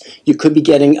Case, you could be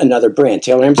getting another brand.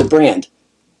 Taylor ham's a brand.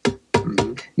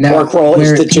 Now, pork roll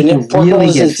is the generic. Pork roll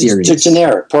is the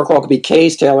generic. Pork roll could be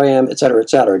Case, Taylor ham, et cetera, et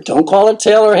cetera. Don't call it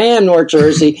Taylor ham, North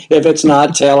Jersey, if it's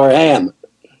not Taylor ham.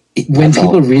 When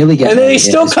people really get, and then they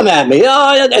still come at me,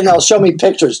 and they'll show me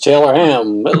pictures. Taylor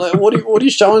ham. What are you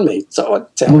showing me? So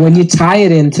when you tie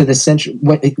it into the central,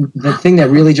 the thing that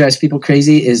really drives people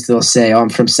crazy is they'll say, "Oh, I'm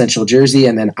from Central Jersey,"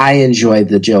 and then I enjoy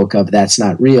the joke of "That's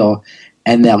not real,"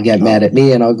 and they'll get mad at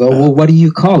me, and I'll go, "Well, what do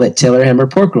you call it, Taylor ham or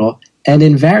pork roll?" And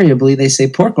invariably they say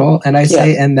pork roll, and I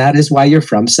say, "And that is why you're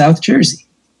from South Jersey."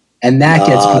 And that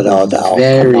gets people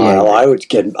very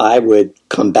angry. I would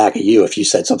come back at you if you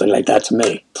said something like that to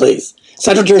me. Please.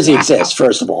 Central Jersey exists,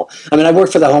 first of all. I mean, I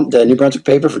worked for the New Brunswick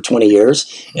paper for 20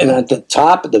 years, and at the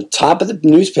top of the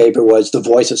newspaper was the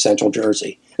voice of Central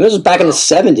Jersey. And this was back in the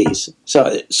 70s.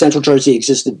 So Central Jersey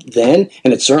existed then,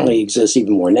 and it certainly exists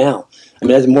even more now. I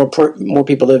mean, more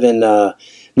people live in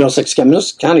Middlesex County.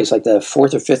 Middlesex County is like the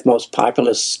 4th or 5th most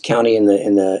populous county in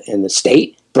the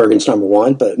state. Bergen's number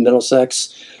 1, but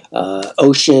Middlesex,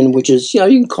 Ocean, which is, you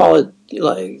can call it,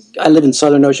 like, I live in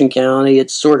southern Ocean County. It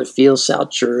sort of feels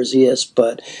South Jersey-ish,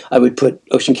 but I would put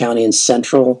Ocean County in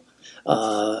central,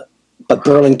 but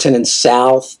Burlington in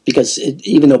south, because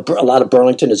even though a lot of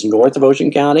Burlington is north of Ocean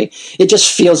County, it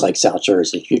just feels like South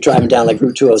Jersey. If you're driving down like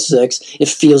Route 206, it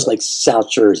feels like South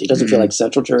Jersey. It doesn't feel like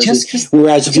Central Jersey.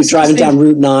 Whereas if you're driving down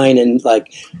Route 9 and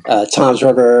like Toms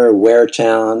River,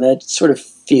 Waretown, that sort of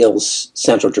feels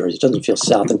Central Jersey. It doesn't feel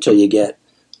south until you get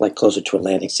like closer to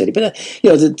Atlantic City. But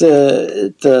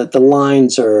the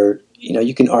lines are,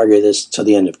 you can argue this till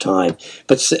the end of time,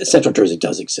 but Central Jersey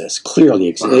does exist. Clearly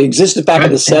exists. It existed back in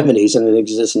the 70s, and it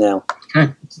exists now.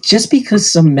 Just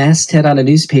because some masthead on a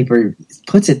newspaper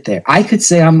puts it there, I could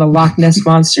say I'm the Loch Ness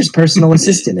Monster's personal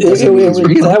assistant.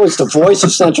 That was the voice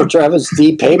of Central Jersey. That was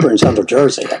the paper in Central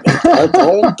Jersey.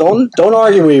 Don't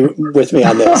argue with me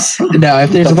on this. No,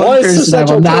 if there's one person I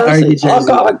will not argue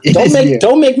Jersey.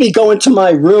 Don't make me go into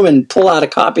my room and pull out a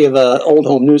copy of Old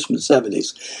Home News from the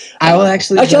 70s. I will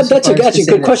actually. That's a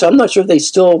good question. I'm not sure if they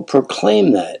still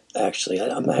proclaim that. Actually, I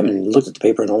haven't looked at the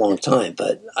paper in a long time,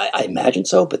 but I imagine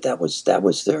so. But that was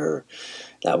their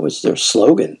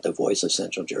slogan, the voice of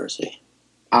Central Jersey.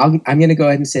 I'm going to go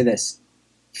ahead and say this: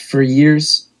 for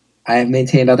years, I have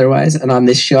maintained otherwise, and on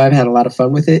this show, I've had a lot of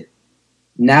fun with it.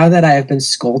 Now that I have been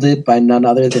scolded by none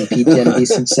other than Pete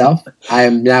Genovese himself, I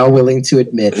am now willing to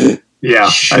admit. Yeah,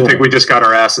 sure. I think we just got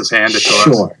our asses handed to us.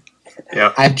 Sure.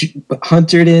 Yeah, I've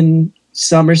hunted in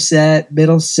Somerset,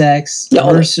 Middlesex,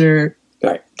 Mercer.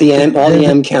 Right. All the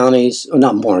M counties, well,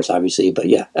 not Morris, obviously, but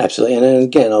yeah, absolutely. And then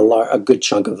again, a good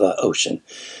chunk of Ocean,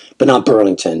 but not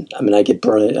Burlington. I mean, I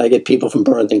get people from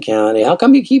Burlington County. How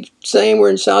come you keep saying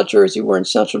we're in South Jersey? We're in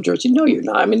Central Jersey. No, you're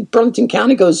not. I mean, Burlington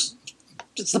County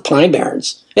it's the Pine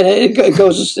Barrens, and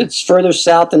it's further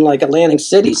south than like Atlantic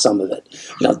City. Some of it.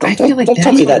 I feel like that's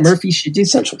what Murphy should do.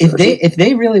 If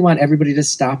they really want everybody to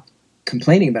stop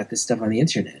complaining about this stuff on the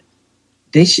internet,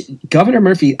 they should. Governor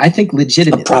Murphy, I think,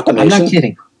 legitimately. I'm not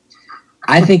kidding.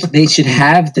 I think they should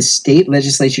have the state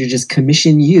legislature just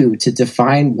commission you to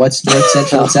define what's North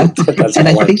Central and South. And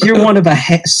I think you're one of a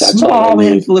small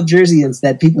handful of Jerseyans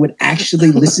that people would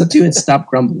actually listen to and stop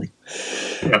grumbling.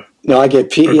 Yeah. No, I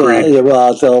get people.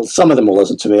 Well, some of them will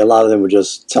listen to me. A lot of them will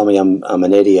just tell me I'm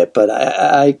an idiot. But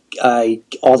I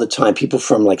all the time, people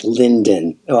from like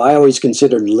Linden. I always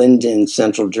considered Linden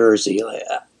Central Jersey. Like,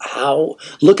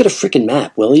 look at a freaking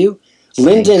map, will you?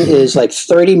 Linden is like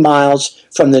 30 miles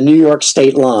from the New York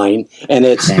state line, and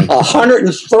it's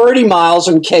 130 miles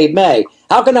from Cape May.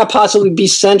 How can that possibly be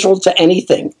central to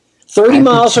anything? 30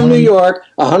 miles from New York,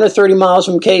 130 miles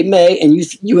from Cape May, and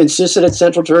you insisted it's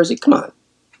Central Jersey? Come on.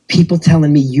 People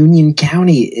telling me Union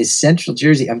County is Central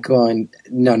Jersey. I'm going,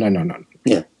 no.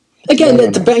 Yeah. Again,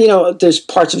 there's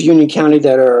parts of Union County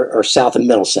that are south of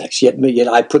Middlesex. Yet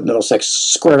I put Middlesex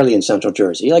squarely in Central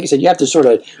Jersey. Like I said, you have to sort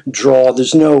of draw.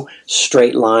 There's no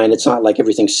straight line. It's not like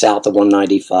everything south of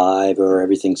 195 or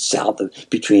everything south of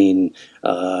between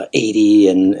 80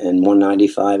 and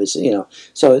 195. Is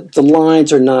so the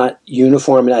lines are not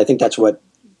uniform, and I think that's what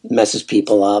messes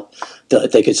people up.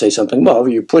 They could say something, well,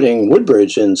 you're putting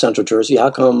Woodbridge in Central Jersey.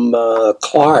 How come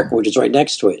Clark, which is right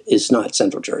next to it, is not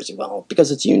Central Jersey? Well,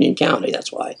 because it's Union County,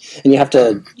 that's why. And you have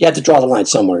to draw the line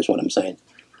somewhere is what I'm saying.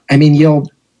 I mean,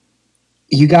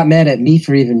 you got mad at me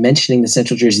for even mentioning the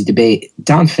Central Jersey debate.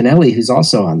 Don Finelli, who's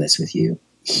also on this with you,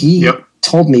 he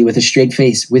told me with a straight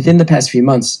face within the past few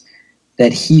months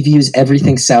that he views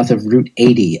everything south of Route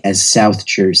 80 as South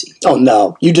Jersey. Oh,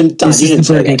 no. You didn't say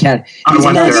Bergen County.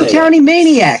 Bergen County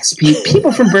maniacs.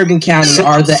 People from Bergen County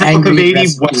are the angry.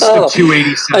 West of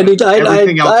 287.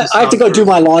 I have to go do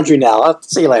my laundry now. I'll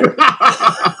see you later.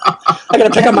 I got to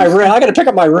pick up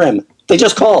my rim. They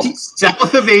just called.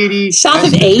 South of 80. South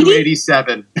of 80?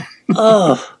 287.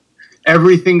 Oh.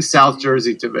 Everything South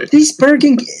Jersey to me. These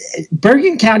Bergen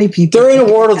County people. They're in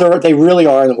the world. They really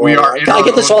are in the world. We are. I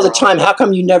get this all the time. How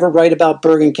come you never write about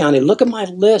Bergen County? Look at my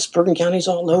list. Bergen County's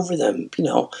all over them.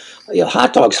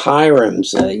 Hot dogs,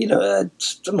 Hiram's. Oh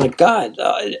my God,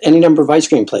 any number of ice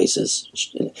cream places.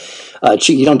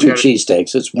 You don't do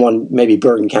cheesesteaks. It's maybe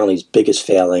Bergen County's biggest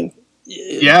failing.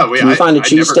 Yeah, can you find a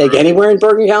cheesesteak anywhere in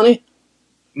Bergen County?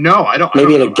 No, I don't.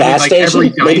 Maybe at a gas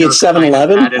station. Maybe at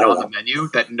 7-Eleven. Had it on the menu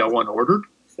that no one ordered.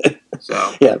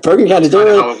 So yeah, Bergen County.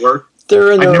 How it worked.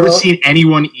 I've never seen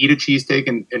anyone eat a cheesesteak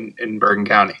in Bergen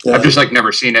County. Yeah. I've just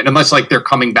never seen it unless they're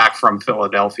coming back from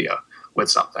Philadelphia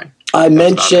with something. I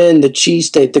mentioned the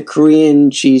cheesesteak, the Korean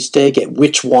cheesesteak at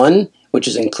Which One, which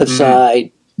is in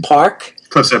Cliffside Park.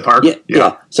 Cliffside Park.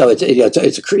 Yeah. So it's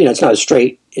it's not a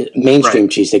straight mainstream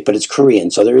cheesesteak, but it's Korean.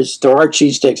 So there are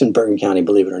cheesesteaks in Bergen County,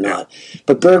 believe it or not.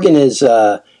 But Bergen is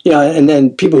And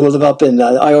then people who live up in,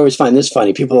 I always find this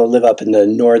funny, people who live up in the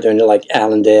northern, like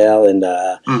Allendale and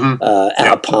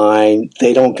Alpine,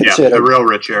 they don't consider the real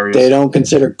rich areas. They don't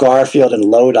consider Garfield and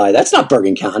Lodi. That's not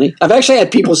Bergen County. I've actually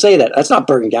had people say that. That's not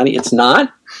Bergen County. It's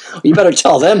not. You better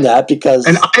tell them that because.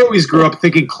 And I always grew up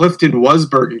thinking Clifton was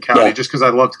Bergen County just because I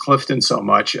loved Clifton so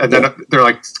much. And then they're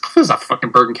like, Clifton's not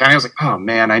fucking Bergen County. I was like, oh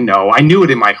man, I know. I knew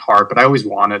it in my heart, but I always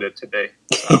wanted it to be.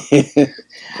 So,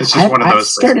 it's just one of those I've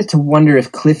started to wonder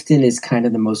if Clifton is kind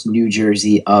of the most New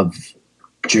Jersey of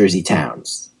Jersey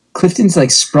towns. Clifton's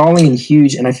like sprawling and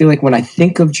huge, and I feel like when I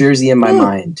think of Jersey in my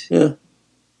mind,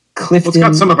 Clifton. Well, it's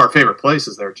got some of our favorite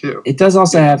places there too. It does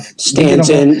also have stands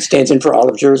in for all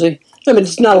of Jersey. I mean,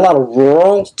 it's not a lot of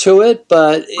rural to it,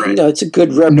 but it's a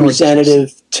good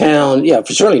representative town. Yeah,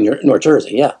 for certainly North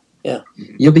Jersey. Yeah. Yeah.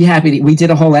 You'll be happy. We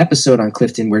did a whole episode on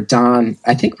Clifton where Don,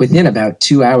 I think within about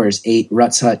 2 hours, ate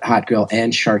Rutt's Hot Grill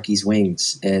and Sharky's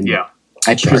Wings. And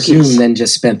I presume then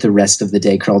just spent the rest of the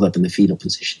day curled up in the fetal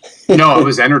position. No, I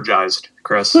was energized,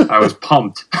 Chris. I was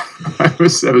pumped. I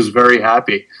was very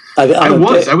happy. I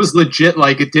was legit,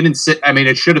 like, it didn't sit. I mean,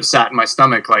 it should have sat in my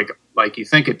stomach like you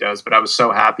think it does, but I was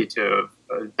so happy to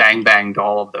banged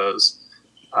all of those.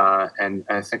 And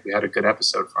I think we had a good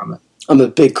episode from it. I'm a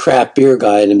big craft beer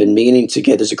guy, and I've been meaning to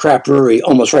get. There's a craft brewery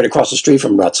almost right across the street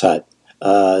from Rutt's Hut.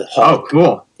 Oh,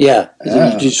 cool! Yeah,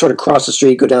 you sort of cross the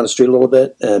street, go down the street a little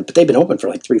bit, but they've been open for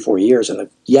like 3-4 years, and I've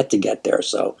yet to get there.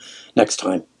 So next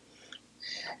time.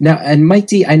 Now, and Mike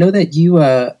D, I know that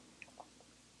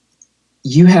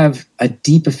you have a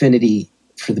deep affinity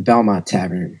for the Belmont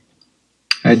Tavern.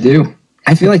 I do.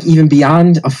 I feel like even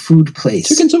beyond a food place,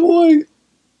 Chicken Savoy,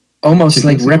 almost Chicken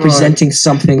like Savoy. Representing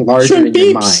something larger in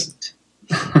your mind.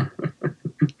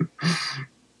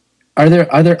 Are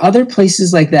there other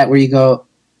places like that where you go,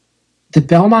 the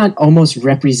Belmont almost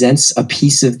represents a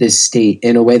piece of this state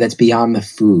in a way that's beyond the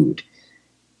food?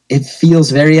 It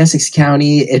feels very Essex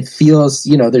County. It feels,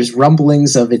 there's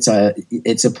rumblings of it's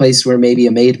a place where maybe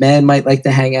a made man might like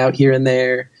to hang out here and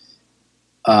there.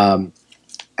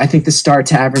 I think the Star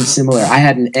Tavern's similar. I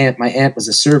had an aunt. My aunt was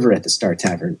a server at the Star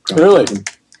Tavern. Really?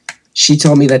 She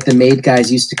told me that the maid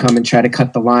guys used to come and try to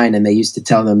cut the line, and they used to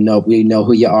tell them, no, we know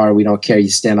who you are. We don't care. You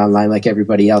stand on line like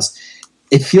everybody else.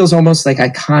 It feels almost like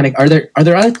iconic. Are there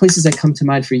other places that come to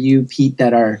mind for you, Pete,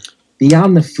 that are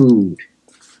beyond the food?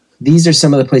 These are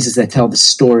some of the places that tell the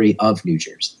story of New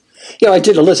Jersey. I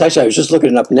did a list. Actually, I was just looking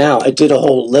it up now. I did a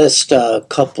whole list a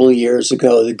couple of years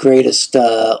ago, the greatest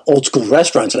old school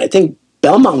restaurants, and I think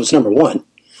Belmont was number one.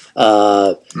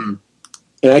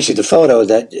 And actually, the photo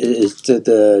that is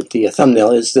the thumbnail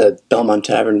is the Belmont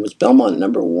Tavern. Was Belmont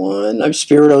number one?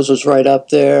 Spiritos was right up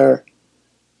there.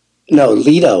 No,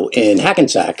 Lido in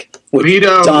Hackensack.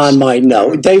 Lido. Don might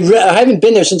know. I haven't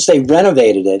been there since they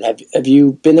renovated it. Have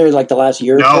you been there like the last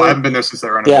year? No, I haven't been there since they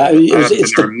renovated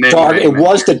it. It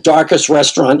was the darkest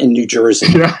restaurant in New Jersey.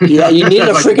 You needed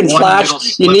a freaking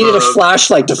flash. You needed a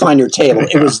flashlight to find your table.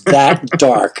 It was that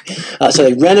dark. So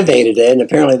they renovated it, and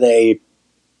apparently they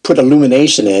put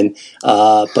illumination in.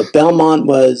 But Belmont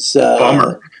was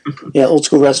bummer. Old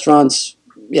school restaurants.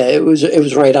 Yeah, it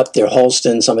was right up there.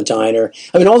 Holston, Summit Diner.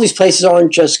 I mean, all these places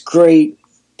aren't just great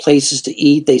places to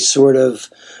eat. They sort of,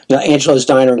 Angelo's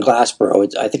Diner in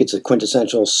Glassboro. I think it's a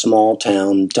quintessential small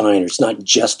town diner. It's not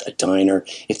just a diner.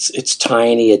 It's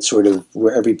tiny. It's sort of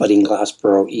where everybody in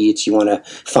Glassboro eats. You want to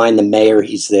find the mayor.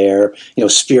 He's there.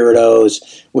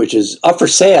 Spiritos, which is up for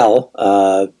sale.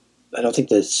 I don't think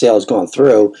the sale has gone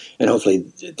through, and hopefully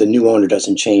the new owner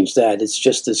doesn't change that. It's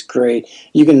just this great.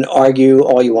 You can argue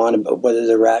all you want about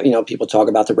whether people talk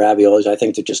about the raviolis. I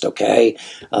think they're just okay.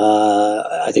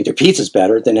 I think their pizza's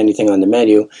better than anything on the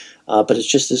menu, but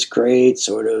it's just this great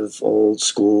sort of old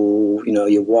school.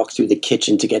 You walk through the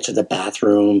kitchen to get to the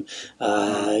bathroom.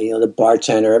 The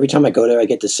bartender. Every time I go there, I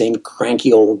get the same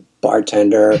cranky old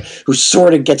bartender who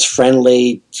sort of gets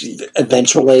friendly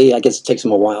eventually. I guess it takes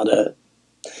him a while to.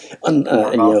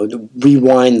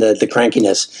 Rewind the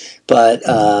crankiness, but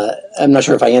I'm not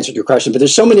sure if I answered your question. But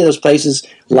there's so many of those places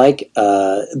like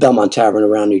Belmont Tavern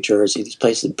around New Jersey. These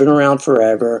places have been around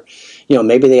forever.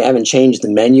 Maybe they haven't changed the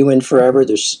menu in forever.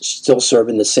 They're still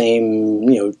serving the same,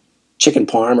 chicken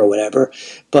parm or whatever.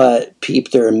 But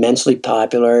they're immensely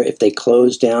popular. If they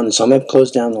close down, and some have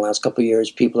closed down in the last couple of years,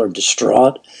 people are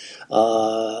distraught.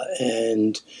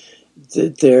 I'm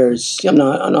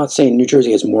not saying New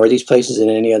Jersey has more of these places than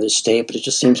any other state, but it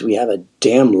just seems we have a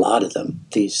damn lot of them.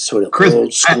 These sort of Chris,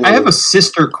 old school. I have a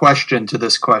sister question to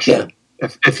this question,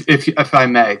 if I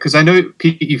may, because I know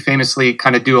Pete, you famously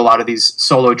kind of do a lot of these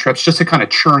solo trips just to kind of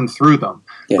churn through them,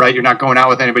 right? You're not going out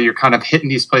with anybody. You're kind of hitting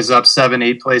these places up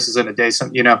 7-8 places in a day,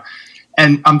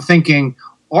 and I'm thinking,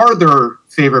 are there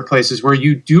favorite places where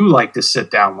you do like to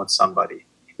sit down with somebody?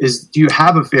 Do you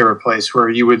have a favorite place where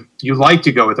you like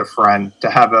to go with a friend to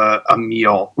have a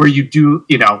meal where you do,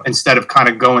 instead of kind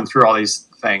of going through all these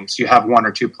things, you have one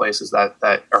or two places that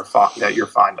you're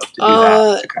fond of to do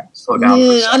that to kind of slow down?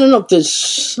 I don't know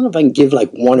if I can give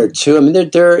like one or two. I mean,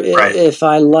 there. Right. If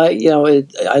I like,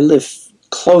 I live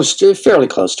fairly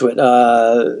close to it.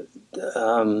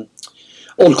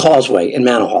 Old Causeway in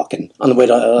Manahawkin on the way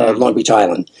to Long Beach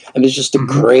Island. I mean, it's just a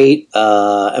great,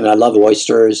 I love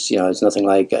oysters. It's nothing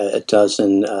like a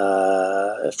dozen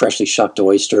freshly shucked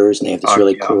oysters, and they have this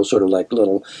really cool sort of like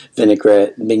little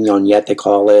vinaigrette, mignonette they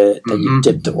call it, that you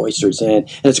dip the oysters in.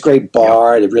 And it's a great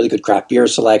bar, they have really good craft beer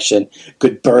selection,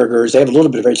 good burgers. They have a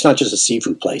little bit of it's not just a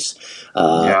seafood place.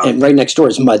 And right next door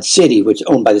is Mud City, which is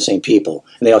owned by the same people.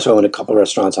 And they also own a couple of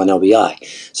restaurants on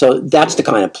LBI. So that's the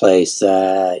kind of place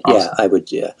that, I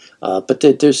would. Yeah, but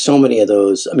there's so many of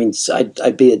those. I mean,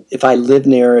 I'd be if I lived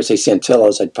near, say,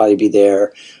 Santillo's, I'd probably be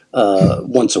there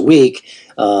once a week.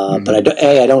 But I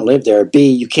don't live there.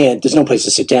 B, you can't. There's no place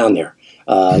to sit down there.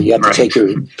 You have to take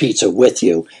your pizza with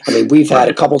you. I mean, we've had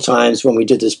a couple times when we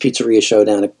did this pizzeria show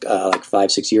down like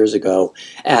 5-6 years ago.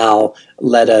 Al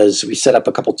we set up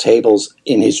a couple tables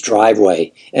in his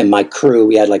driveway, and my crew,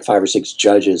 we had like 5 or 6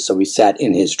 judges, so we sat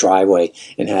in his driveway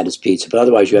and had his pizza. But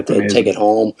otherwise, you have to take it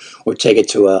home or take it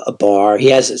to a bar.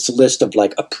 He has this list of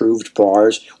like approved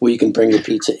bars where you can bring your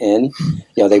pizza in.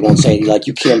 They won't say like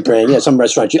you can't bring. Some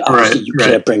restaurants you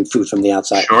can't bring food from the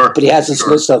outside. Sure, but he has this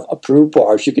list of approved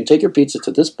bars. You can take your pizza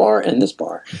to this bar and this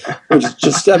bar. It's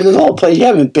just the whole place. You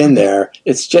haven't been there.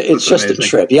 It's just a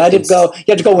trip. You have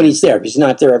to go when he's there because he's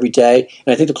not there every day.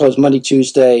 And I think they close Monday,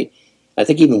 Tuesday, I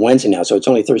think even Wednesday now. So it's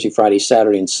only Thursday, Friday,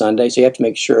 Saturday, and Sunday. So you have to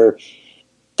make sure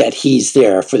that he's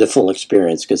there for the full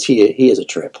experience because he is a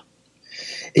trip.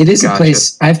 It is a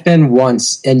place. I've been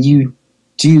once, and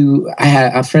I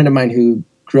had a friend of mine who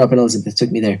grew up in Elizabeth, took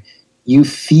me there. You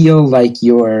feel like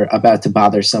you're about to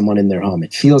bother someone in their home.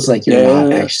 It feels like you're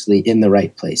not actually in the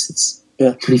right place. It's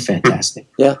pretty fantastic.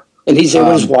 Yeah. And he's there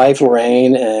with his wife,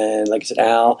 Lorraine, and like I said,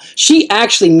 Al. She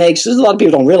actually makes, a lot of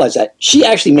people don't realize that, she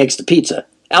actually makes the pizza.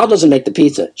 Al doesn't make the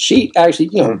pizza. She actually,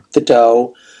 the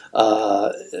dough,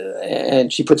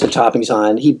 and she puts the toppings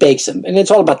on. He bakes them. And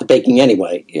it's all about the baking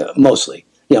anyway, mostly.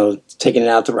 Taking it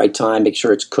out at the right time, make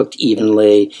sure it's cooked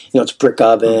evenly. It's brick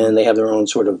oven. They have their own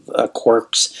sort of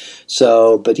quirks.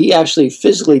 So, but he actually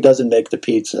physically doesn't make the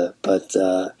pizza. But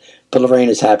Lorraine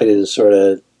is happy to sort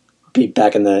of be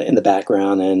back in the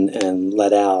background and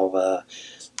let Al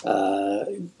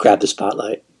grab the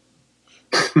spotlight.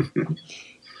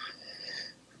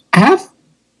 I have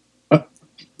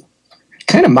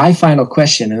kind of my final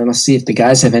question, and then I'll see if the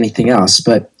guys have anything else.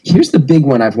 But here's the big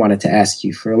one I've wanted to ask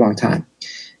you for a long time,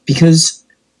 because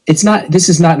this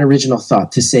is not an original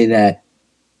thought to say that,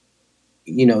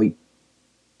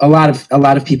 a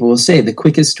lot of people will say the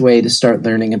quickest way to start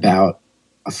learning about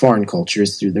a foreign culture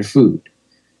is through their food.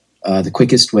 The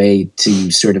quickest way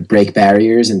to sort of break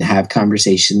barriers and have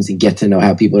conversations and get to know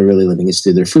how people are really living is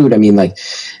through their food. I mean, like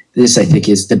this, I think,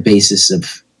 is the basis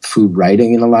of food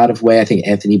writing in a lot of ways. I think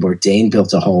Anthony Bourdain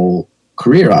built a whole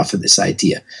career off of this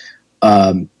idea.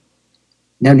 Now,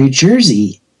 New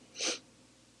Jersey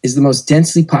is the most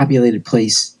densely populated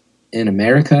place in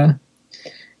America.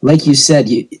 Like you said,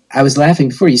 I was laughing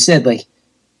before you said, like,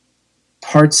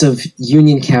 parts of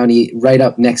Union County right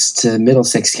up next to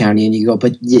Middlesex County, and you go,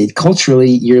 but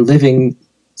culturally, you're living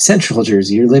Central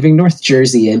Jersey, you're living North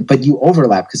Jersey, but you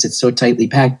overlap because it's so tightly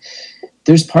packed.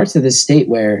 There's parts of the state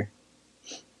where,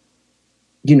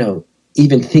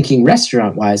 even thinking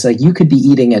restaurant-wise, like you could be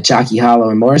eating at Jockey Hollow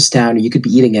in Morristown, or you could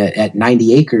be eating at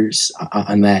 90 Acres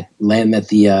on that land that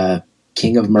the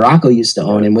King of Morocco used to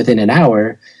own, and within an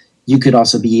hour, you could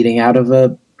also be eating out of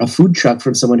a food truck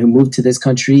from someone who moved to this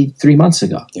country 3 months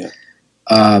ago. Yeah.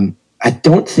 I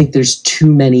don't think there's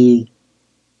too many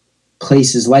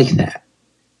places like that.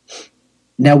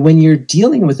 Now, when you're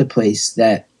dealing with a place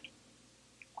that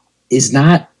is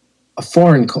not a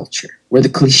foreign culture, where the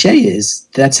cliche is,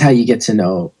 that's how you get to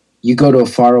know. You go to a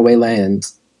faraway land,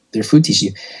 their food teaches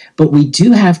you. But we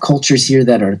do have cultures here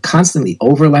that are constantly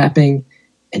overlapping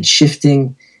and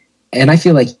shifting. And I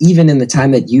feel like even in the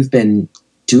time that you've been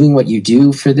doing what you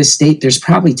do for this state, there's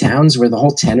probably towns where the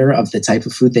whole tenor of the type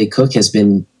of food they cook has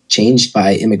been changed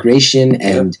by immigration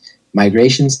and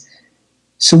migrations.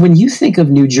 So when you think of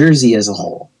New Jersey as a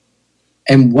whole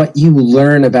and what you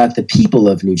learn about the people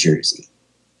of New Jersey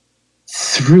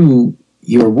through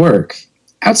your work,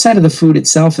 outside of the food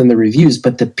itself and the reviews,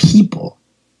 but the people,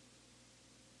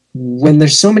 when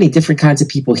there's so many different kinds of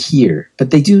people here,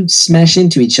 but they do smash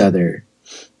into each other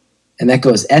And that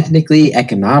goes ethnically,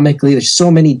 economically. There's so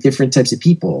many different types of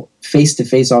people face to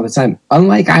face all the time.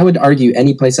 Unlike, I would argue,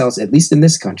 any place else, at least in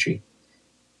this country.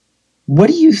 What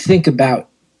do you think about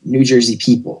New Jersey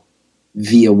people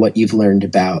via what you've learned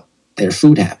about their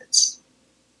food habits?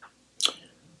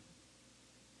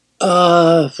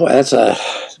 That's a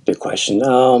big question.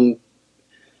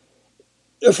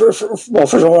 First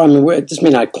of all, I mean, this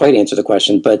may not quite answer the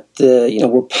question, but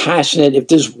we're passionate. If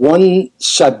there's one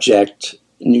subject,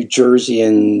 New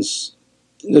Jerseyans,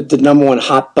 the number one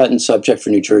hot button subject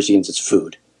for New Jerseyans is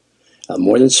food.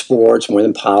 More than sports, more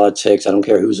than politics. I don't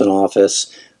care who's in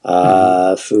office.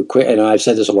 Food. And I've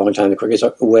said this a long time. The quickest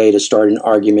way to start an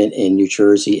argument in New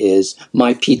Jersey is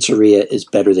my pizzeria is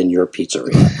better than your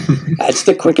pizzeria. That's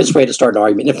the quickest way to start an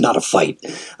argument, if not a fight.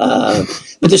 But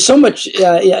there's so much,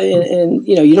 and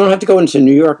you don't have to go into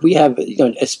New York. We have,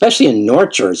 especially in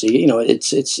North Jersey,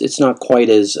 it's not quite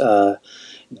as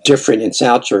different in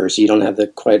South Jersey. You don't have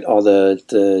quite all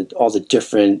the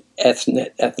different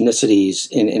ethnicities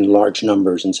in large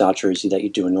numbers in South Jersey that you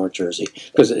do in North Jersey,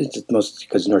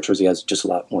 because North Jersey has just a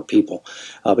lot more people.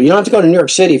 But you don't have to go to New York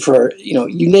City for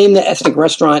you name the ethnic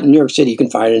restaurant in New York City, you can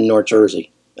find it in North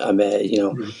Jersey. And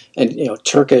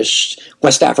Turkish,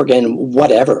 West African,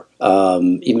 whatever.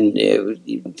 Even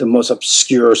the most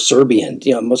obscure Serbian,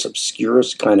 most obscure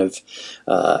kind of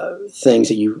things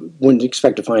that you wouldn't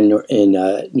expect to find in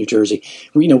New Jersey.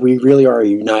 We really are a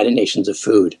United Nations of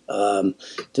food.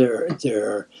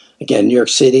 They're again, New York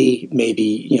City.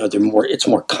 Maybe it's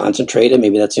more concentrated.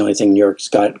 Maybe that's the only thing New York's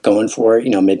got going for it.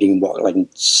 Maybe you can walk like in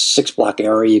 6-block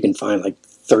area, you can find like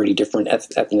 30 different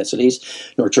ethnicities.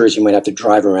 North Jersey, you might have to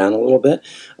drive around a little bit,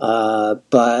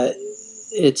 but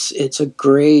it's a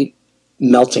great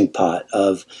melting pot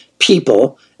of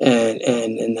people,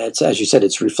 and that's, as you said,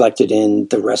 it's reflected in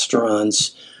the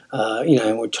restaurants.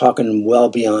 And we're talking well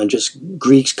beyond just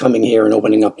Greeks coming here and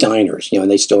opening up diners.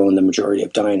 And they still own the majority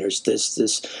of diners.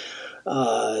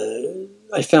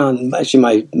 I found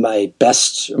actually my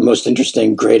best, or most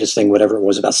interesting, greatest thing, whatever it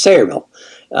was, about Sayreville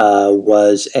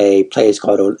was a place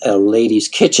called A Lady's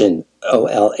Kitchen,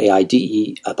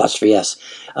 OLAIDE''S.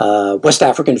 West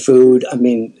African food. I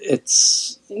mean,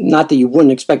 it's not that you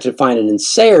wouldn't expect to find it in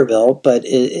Sayreville, but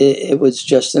it was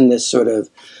just in this sort of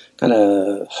kind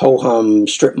of ho-hum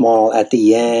strip mall at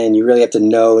the end. You really have to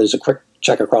know. There's a quick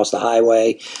check across the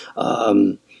highway.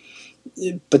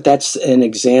 But that's an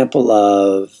example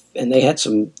of, and they had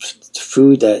some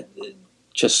food that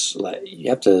just like you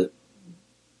have to.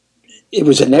 It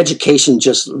was an education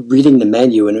just reading the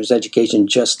menu, and it was education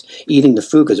just eating the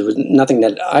food, because it was nothing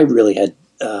that I really had.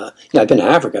 I've been to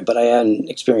Africa, but I hadn't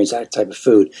experienced that type of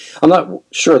food. I'm not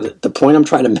sure that the point I'm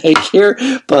trying to make here,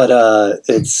 but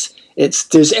there's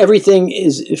everything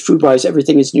is food wise.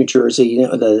 Everything is New Jersey.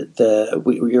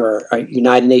 We are a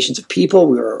United Nations of people.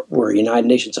 We're a United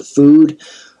Nations of food.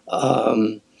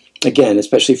 Again,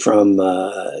 especially from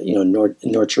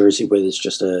North Jersey, where there's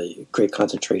just a great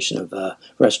concentration of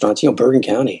restaurants. Bergen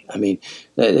County. I mean,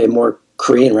 they have more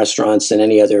Korean restaurants than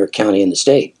any other county in the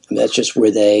state. I mean, that's just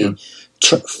where they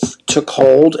took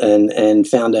hold and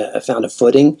found a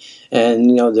footing.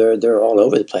 And they're all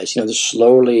over the place. They're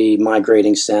slowly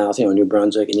migrating south. New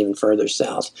Brunswick and even further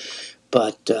south.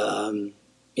 But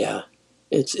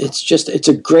It's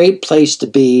a great place to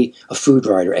be a food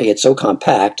writer. It's so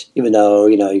compact, even though,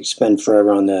 you spend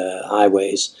forever on the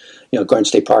highways, Garden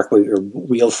State Parkway, your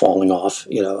wheel falling off,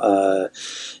 on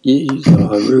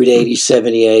Route 80,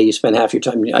 70A, you spend half your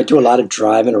time. I do a lot of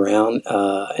driving around,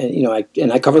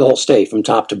 and I cover the whole state from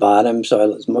top to bottom.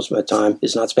 So most of my time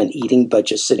is not spent eating, but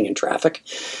just sitting in traffic.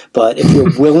 But if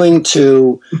you're willing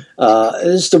to,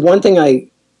 this is the one thing I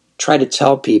try to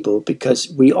tell people,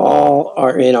 because we all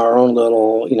are in our own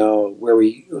little, where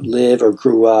we live or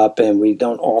grew up, and we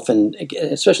don't often,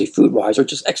 especially food-wise or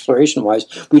just exploration-wise,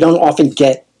 we don't often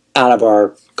get out of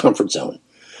our comfort zone.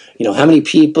 How many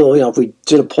people, if we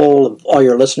did a poll of all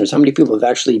your listeners, how many people have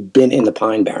actually been in the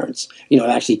Pine Barrens,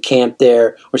 actually camped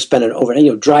there or spent an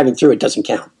overnight, driving through it doesn't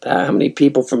count. How many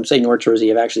people from, say, North Jersey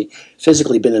have actually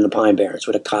physically been in the Pine Barrens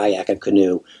with a kayak, a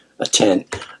canoe, a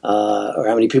tent, or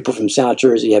how many people from South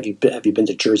Jersey have you been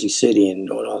to Jersey City and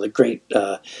all the great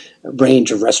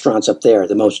range of restaurants up there,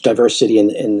 the most diverse city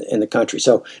in the country.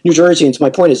 So New Jerseyans, my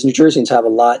point is, New Jerseyans have a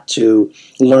lot to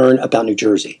learn about New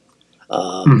Jersey.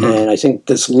 And I think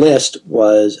this list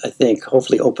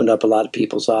hopefully opened up a lot of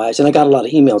people's eyes. And I got a lot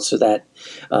of emails to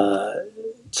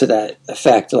that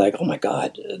effect, like, oh my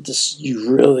God, I'm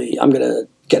going to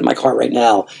get in my car right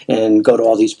now and go to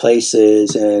all these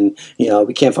places, and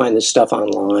we can't find this stuff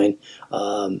online,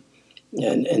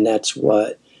 and that's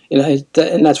what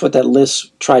and that's what that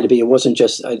list tried to be. It wasn't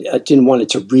just, I didn't want it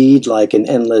to read like an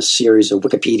endless series of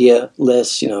Wikipedia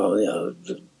lists,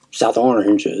 South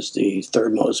Orange is the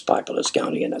third most populous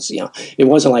county, and that's, it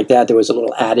wasn't like that. There was a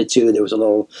little attitude. There was a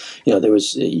little,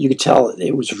 you could tell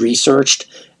it was researched,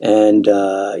 and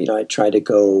I tried to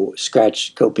go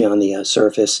beyond the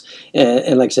surface,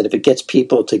 and like I said, if it gets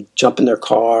people to jump in their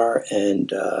car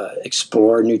and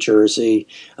explore New Jersey,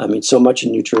 I mean, so much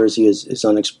in New Jersey is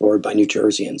unexplored by New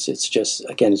Jerseyans. It's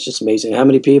just amazing how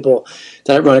many people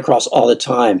that I run across all the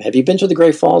time. Have you been to the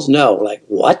Great Falls? No. Like,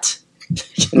 what?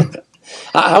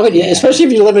 How could you, especially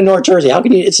if you live in North Jersey, how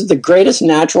can you? It's the greatest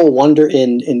natural wonder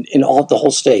in all the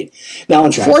whole state. Now,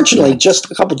 unfortunately,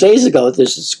 just a couple of days ago,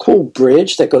 there's this cool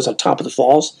bridge that goes on top of the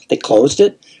falls. They closed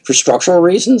it for structural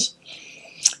reasons.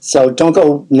 So don't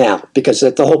go now, because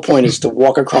the whole point is to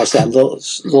walk across that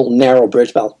little narrow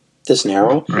bridge, about this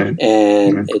narrow, right.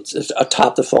 And it's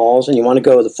atop the falls. And you want to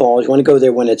go to the falls. You want to go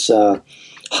there when it's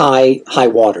high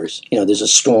waters. There's a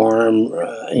storm,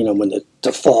 when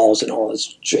the falls and all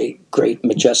this great,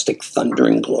 majestic,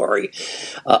 thundering glory.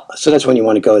 So that's when you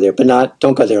want to go there, but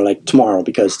don't go there like tomorrow,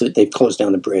 because they've closed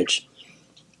down the bridge.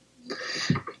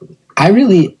 I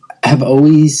really have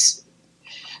always,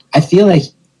 I feel like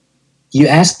you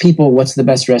ask people what's the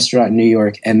best restaurant in New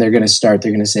York, and they're going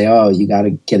to say, oh, you got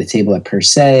to get a table at Per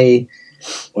Se,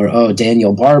 or, oh,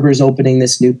 Daniel Barber's opening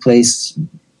this new place,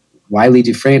 Wiley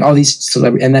Dufresne, all these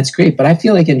celebrities, and that's great. But I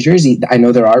feel like in Jersey, I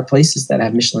know there are places that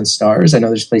have Michelin stars. I know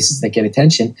there's places that get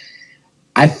attention.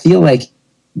 I feel like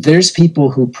there's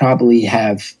people who probably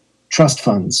have trust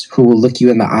funds who will look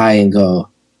you in the eye and go,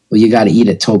 well, you got to eat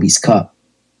at Toby's Cup.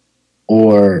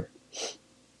 Or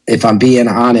if I'm being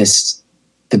honest,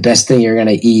 the best thing you're going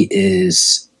to eat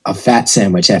is a fat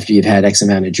sandwich after you've had X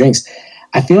amount of drinks.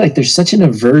 I feel like there's such an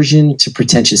aversion to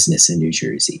pretentiousness in New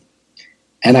Jersey.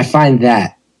 And I find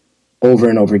that over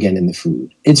and over again in the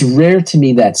food. It's rare to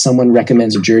me that someone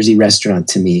recommends a Jersey restaurant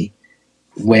to me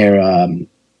where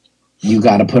you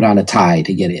got to put on a tie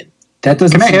to get in. That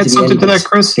doesn't. Can I add something to that,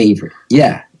 Chris? Favorite,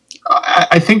 yeah.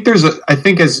 I think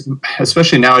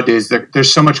especially nowadays,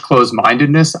 there's so much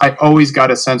closed-mindedness. I always got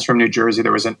a sense from New Jersey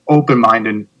there was an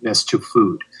open-mindedness to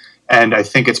food, and I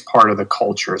think it's part of the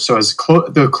culture. So as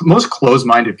the most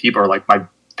closed-minded people are like my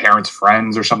parents'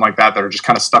 friends or something like that are just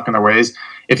kind of stuck in their ways.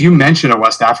 If you mention a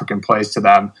West African place to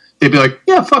them, they'd be like,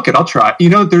 yeah, fuck it, I'll try.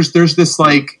 There's this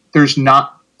like, there's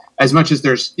not as much as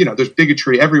there's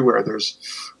bigotry everywhere. There's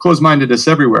closed-mindedness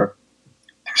everywhere.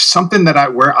 There's something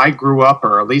where I grew up,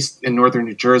 or at least in northern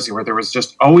New Jersey, where there was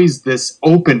just always this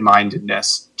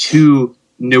open-mindedness to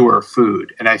newer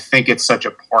food. And I think it's such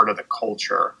a part of the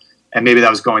culture. And maybe that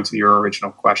was going to your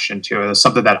original question too. It's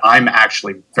something that I'm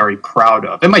actually very proud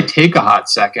of. It might take a hot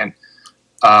second,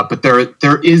 but there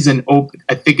is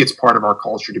I think it's part of our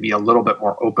culture to be a little bit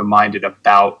more open-minded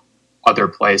about other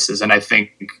places. And I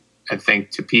think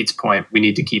to Pete's point, we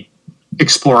need to keep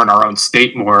exploring our own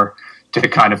state more to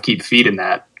kind of keep feeding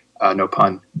that. No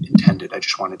pun intended. I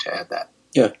just wanted to add that.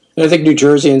 Yeah. And I think New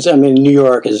Jerseyans, New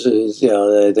York is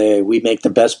we make the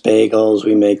best bagels,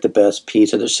 we make the best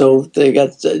pizza.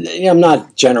 I'm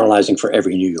not generalizing for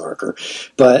every New Yorker,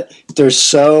 but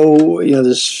there's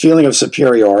this feeling of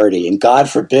superiority, and God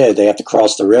forbid they have to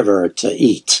cross the river to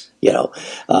eat,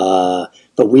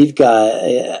 But we've got,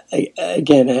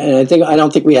 again, and I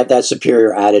don't think we have that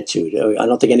superior attitude. I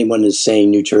don't think anyone is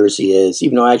saying New Jersey is,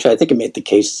 even though actually I think I made the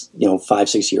case,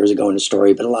 5-6 years ago in a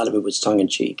story, but a lot of it was tongue in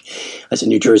cheek. I said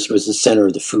New Jersey was the center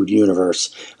of the food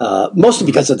universe, mostly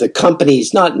because of the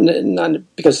companies, not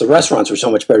because the restaurants were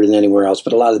so much better than anywhere else,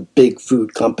 but a lot of the big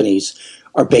food companies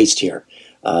are based here.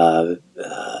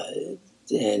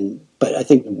 But I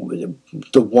think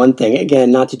the one thing,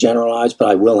 again, not to generalize, but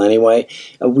I will anyway,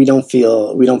 we don't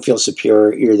feel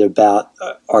superior either about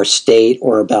our state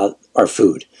or about our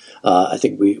food. I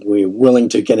think we're willing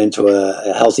to get into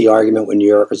a healthy argument with New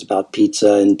Yorkers about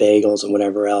pizza and bagels and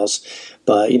whatever else.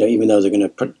 But, even though they're going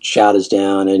to shout us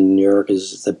down and New York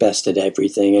is the best at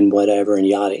everything and whatever and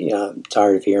yada, I'm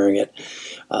tired of hearing it.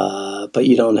 But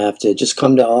you don't have to just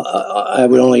come to, I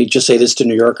would only just say this to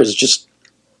New Yorkers, just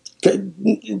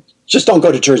don't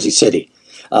go to Jersey City.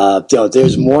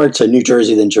 There's more to New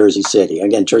Jersey than Jersey City.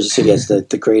 Again, Jersey City has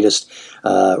the greatest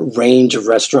range of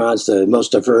restaurants, the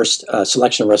most diverse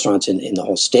selection of restaurants in the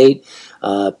whole state.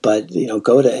 But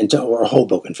go to or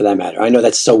Hoboken for that matter. I know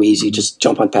that's so easy. Just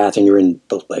jump on Path and you're in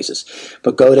both places.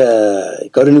 But go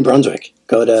to New Brunswick.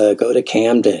 Go to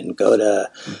Camden. Go to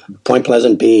Point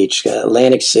Pleasant Beach.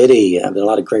 Atlantic City. There's a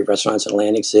lot of great restaurants in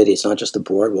Atlantic City. It's not just the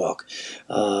boardwalk,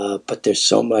 but there's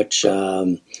so much.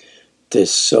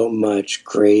 There's so much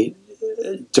great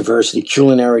diversity,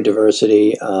 culinary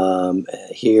diversity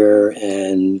here,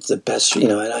 and the best.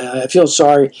 And I feel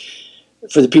sorry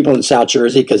for the people in South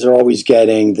Jersey because they're always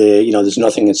getting there's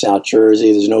nothing in South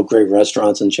Jersey. There's no great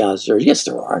restaurants in South Jersey. Yes,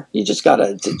 there are. You just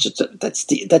gotta.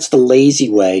 That's the lazy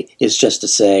way is just to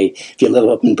say if you live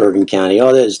up in Bergen County,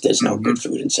 there's no good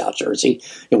food in South Jersey.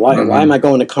 Why am I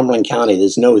going to Cumberland County?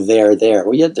 There's no there.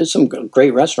 Well, yeah, there's some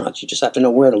great restaurants. You just have to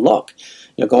know where to look.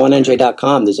 Go on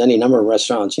NJ.com. There's any number of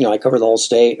restaurants. I cover the whole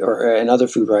state, and other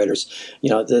food writers.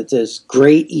 There's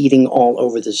great eating all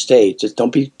over the state. Just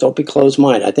don't be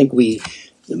closed-minded. I think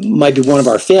might be one of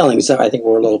our failings. I think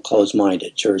we're a little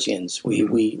closed-minded, Jerseyans.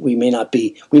 We may not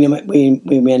be.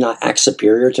 We may not act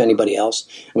superior to anybody else,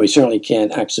 and we certainly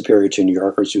can't act superior to New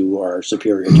Yorkers who are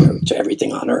superior to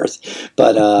everything on earth.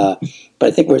 But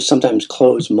I think we're sometimes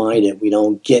closed-minded. We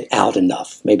don't get out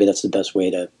enough. Maybe that's the best way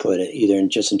to put it, either in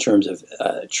terms of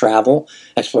travel,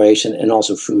 exploration, and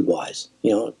also food-wise.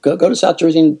 Go to South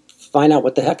Jersey and find out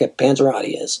what the heck a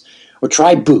Panzerotti is. Or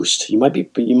try Boost. You might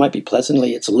be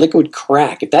pleasantly. It's a liquid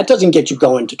crack. If that doesn't get you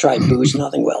going to try Boost,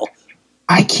 nothing will.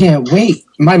 I can't wait.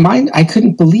 My mind. I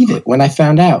couldn't believe it when I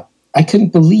found out. I couldn't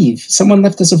believe someone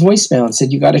left us a voicemail and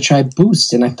said you got to try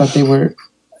Boost, and I thought they were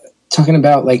talking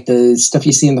about like the stuff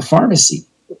you see in the pharmacy.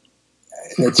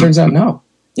 And it turns out no.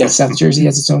 Yeah, South Jersey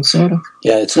has its own soda.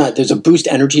 Yeah, it's not. There's a Boost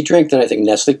energy drink that I think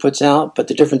Nestle puts out, but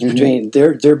the difference between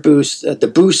their Boost,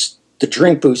 the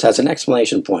drink Boost has an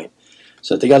exclamation point.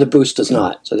 So the other Boost does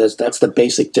not. So that's the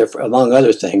basic difference, among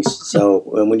other things. So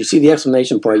when you see the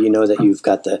exclamation point, you know that you've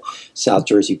got the South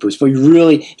Jersey Boost. But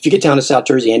if you get down to South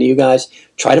Jersey, any of you guys,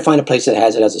 try to find a place that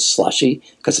has it as a slushie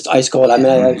because it's ice cold. I mean,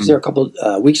 I was there a couple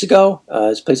weeks ago.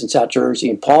 This place in South Jersey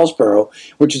in Paulsboro,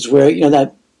 which is where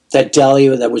that deli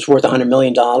that was worth $100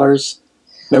 million.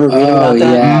 Remember reading about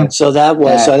that? Yeah. So that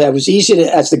was easy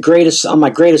to, as the greatest on my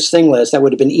greatest thing list. That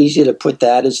would have been easy to put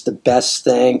that as the best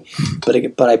thing,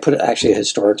 but I put actually a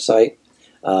historic site,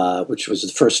 which was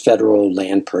the first federal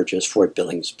land purchase, Fort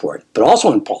Billingsport, but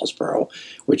also in Paulsboro,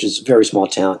 which is a very small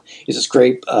town. Is this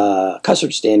great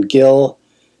custard stand, Gill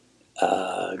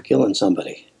and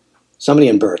somebody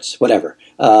in Burt's, whatever.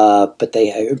 But they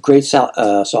had a great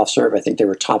soft serve. I think they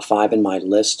were top 5 in my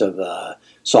list of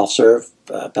soft serve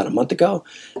about a month ago.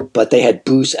 But they had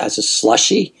Boost as a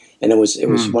slushie, and it was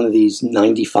one of these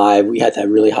 95. We had that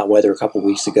really hot weather a couple of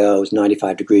weeks ago. It was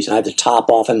 95 degrees. And I had the top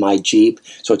off in my Jeep,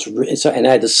 and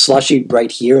I had the slushie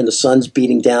right here, and the sun's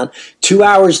beating down. 2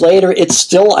 hours later, it's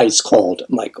still ice cold.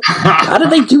 I'm like, how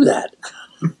did they do that?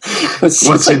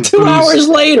 It's like 2 hours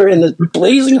later in the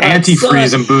blazing hot antifreeze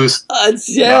sun. And Boost.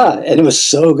 And it was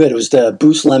so good. It was the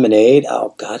Boost lemonade.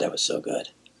 Oh God, that was so good.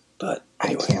 But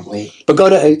anyway. I can't wait. But go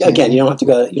to again. You don't have to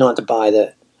go. You don't have to buy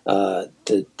the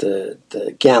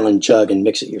gallon jug and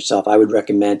mix it yourself. I would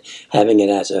recommend having it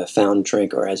as a fountain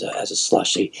drink or as a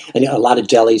slushie. And a lot of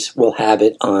delis will have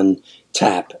it on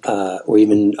tap or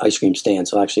even ice cream stands.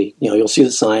 So actually, you'll see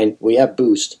the sign. We have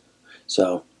Boost.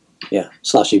 So yeah,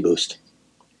 slushie Boost.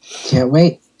 Can't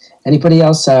wait. Anybody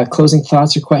else closing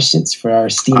thoughts or questions for our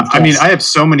esteemed guest? I mean, I have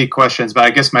so many questions, but I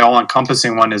guess my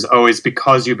all-encompassing one is always,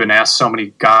 because you've been asked so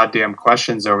many goddamn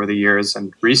questions over the years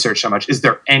and researched so much, is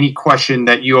there any question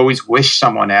that you always wish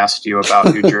someone asked you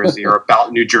about New Jersey or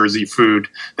about New Jersey food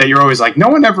that you're always like, no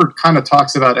one ever kind of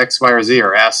talks about X, Y, or Z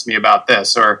or asks me about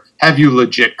this? Or have you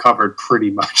legit covered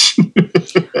pretty much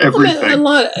everything? A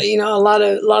lot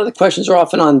of the questions are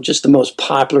often on just the most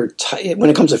popular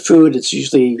when it comes to food. It's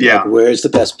usually like, where's the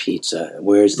best pizza?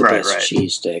 Where's the best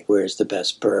cheesesteak? Where's the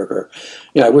best burger?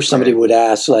 I wish somebody would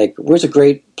ask, like, where's a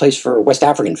great place for West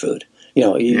African food? You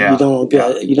don't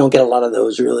get a lot of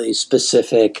those really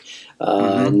specific,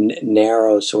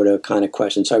 narrow sort of kind of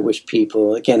questions. So I wish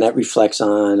people, again, that reflects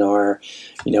on our,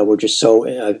 we're just so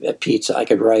at pizza. I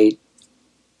could write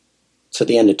to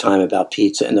the end of time about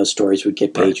pizza, and those stories would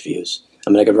get page views. I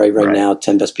mean, I could write right now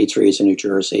 10 best pizzerias in New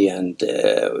Jersey and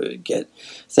get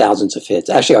thousands of hits.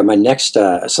 Actually, my next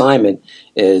assignment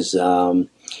is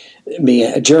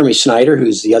Jeremy Snyder,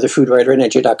 who's the other food writer at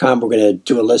NJ.com. We're going to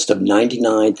do a list of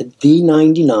 99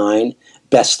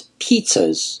 best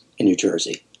pizzas in New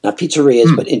Jersey. Not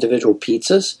pizzerias, but individual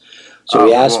pizzas. So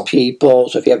we asked people,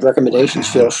 so if you have recommendations,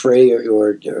 feel free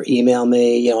or email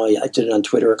me. I did it on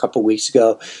Twitter a couple of weeks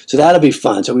ago. So that'll be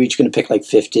fun. So we're each going to pick like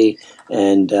 50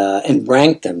 and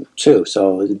rank them too.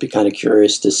 So it'd be kind of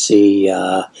curious to see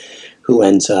who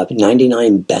ends up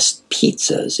 99 best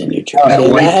pizzas in New Jersey.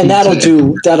 And that'll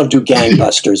do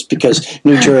gangbusters because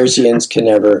New Jerseyans can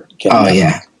never get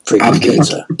free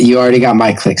pizza. You already got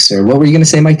my click, sir. What were you going to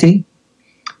say, Mike T?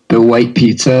 the white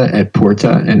pizza at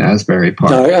Porta in Asbury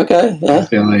Park. Oh, okay, yeah. I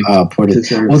feel like Porta.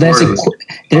 Well,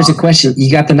 there's a question.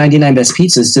 You got the 99 best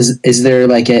pizzas. Is there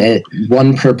like a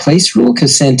one per place rule?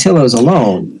 Because Santillo's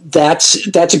alone. That's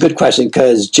a good question,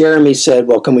 because Jeremy said,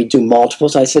 well, can we do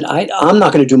multiples? I said, I'm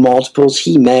not going to do multiples.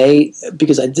 He may,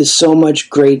 because there's so much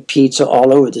great pizza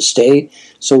all over the state.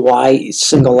 So why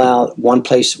single out one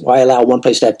place? Why allow one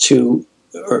place to have two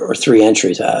or three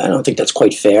entries? I don't think that's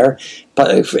quite fair.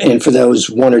 But for those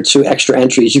one or two extra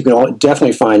entries, you can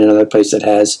definitely find another place that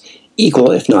has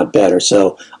equal, if not better.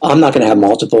 So I'm not going to have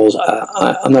multiples.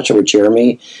 I'm not sure what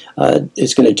Jeremy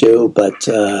is going to do, but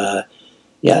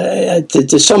yeah,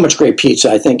 there's so much great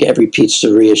pizza. I think every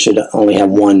pizzeria should only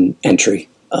have one entry,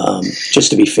 just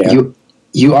to be fair.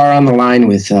 You are on the line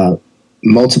with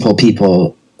multiple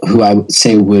people who I would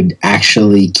say would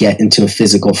actually get into a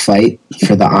physical fight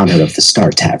for the honor of the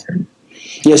Star Tavern.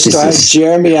 Yes,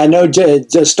 Jeremy. I know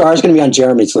the Star's going to be on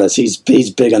Jeremy's list. He's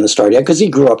big on the Star, because he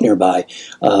grew up nearby.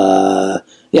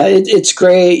 Yeah, it's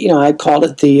great. You know, I called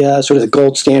it the sort of the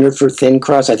gold standard for thin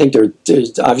crust. I think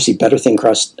there's obviously better thin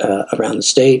crust around the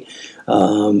state.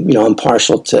 You know, I'm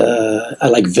partial to. I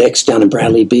like Vic's down in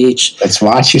Bradley Beach. Let's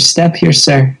watch your step here,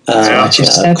 sir. Watch your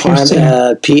step here,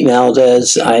 sir. Pete and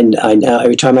Elda's. I know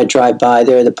every time I drive by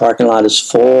there, the parking lot is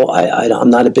full. I'm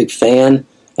not a big fan.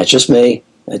 That's just me.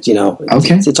 You know,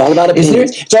 okay. It's all about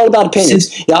opinions. It's all about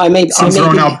opinions. I'm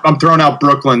throwing out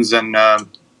Brooklyn's and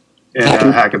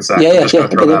Hackensack. Yeah.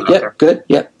 Good.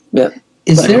 Yeah.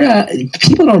 Is there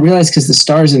people don't realize, because the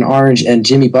Star's in Orange and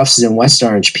Jimmy Buff's is in West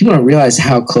Orange, people don't realize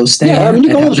how close they are. Yeah, I mean, you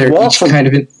can almost walk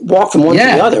from one to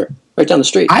the other, right down the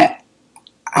street. I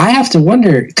have to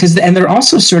wonder, and they're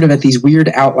also sort of at these weird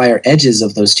outlier edges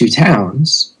of those two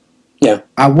towns. Yeah.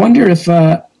 I wonder if,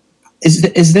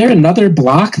 is there another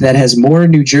block that has more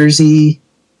New Jersey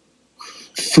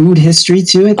food history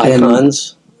to it than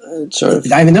Icons? Sort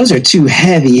of. I mean, those are two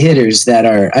heavy hitters that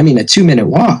are, a 2-minute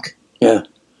walk. Yeah.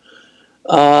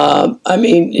 I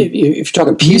mean, if you're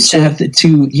talking pizza,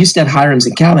 used to have Hiram's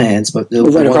and Callahan's, but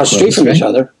right across the street from each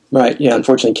other. Right. Yeah.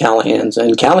 Unfortunately, Callahan's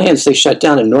they shut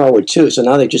down in Norwood too. So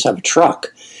now they just have a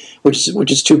truck, which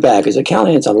is too bad, because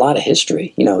Callahan's a lot of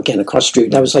history. You know, again, across the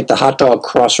street, that was like the hot dog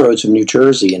crossroads of New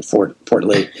Jersey in Fort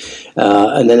Lee,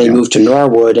 and then they moved to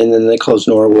Norwood, and then they closed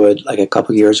Norwood like a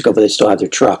couple years ago, but they still have their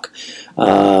truck.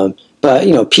 But,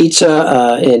 you know,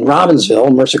 pizza in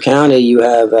Robbinsville, Mercer County, you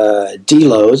have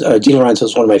D-Lo's. D. Lorenzo's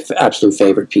is one of my absolute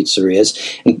favorite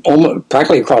pizzerias. And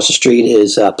practically across the street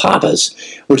is Papa's,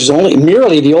 which is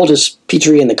merely the oldest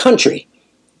pizzeria in the country.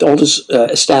 The oldest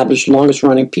established,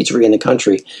 longest-running pizzeria in the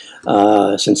country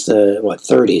since the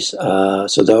 30s.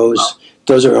 So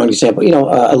those are an example. You know,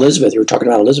 Elizabeth, you were talking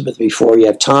about Elizabeth before. You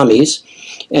have Tommy's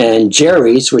and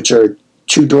Jerry's, which are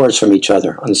 2 doors from each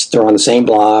other. They're on the same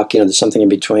block. You know, there's something in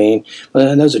between.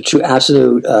 And those are 2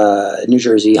 absolute New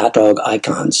Jersey hot dog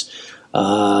icons.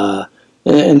 And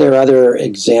there are other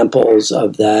examples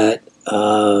of that.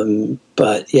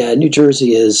 But yeah, New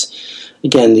Jersey is,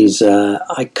 again, these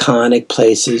iconic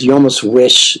places. You almost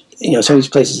wish, you know, some of these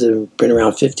places have been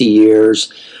around 50 years.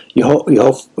 You hope,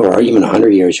 or even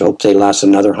 100 years. You hope they last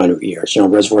another 100 years. You know,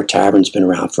 Reservoir Tavern's been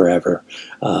around forever.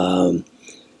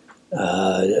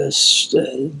 What's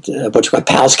called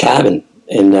Pal's Cabin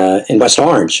in West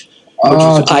Orange, which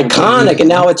was iconic, and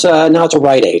now it's a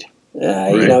Rite Aid.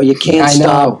 Right. You know, you can't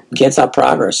stop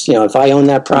progress. You know, if I own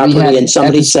that property and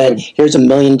somebody said, "Here's $1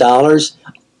 million,"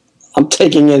 I'm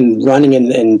taking and running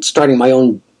and starting my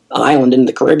own island in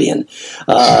the Caribbean.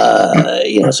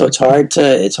 You know, so it's hard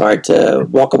to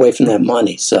walk away from that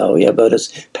money. So yeah, but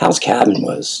Pal's Cabin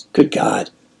was, good God.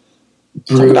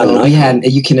 Brutal.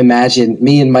 You can imagine,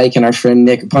 me and Mike and our friend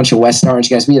Nick, a bunch of West Orange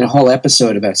guys, we had a whole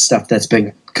episode about stuff that's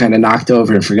been kind of knocked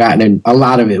over and forgotten, and a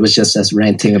lot of it was just us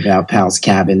ranting about Pal's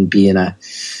Cabin being a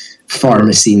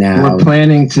pharmacy now. We're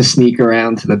planning to sneak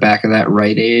around to the back of that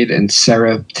Rite Aid and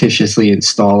surreptitiously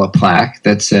install a plaque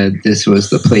that said this was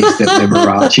the place that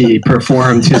Liberace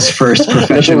performed his first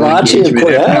professional engagement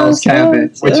at Pal's Cabin,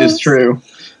 which is true.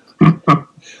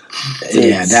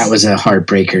 Yeah, that was a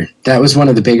heartbreaker. That was one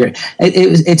of the bigger.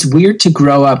 It's weird to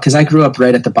grow up, because I grew up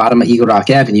right at the bottom of Eagle Rock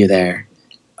Avenue there.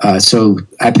 So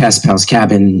I passed Pal's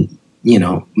Cabin, you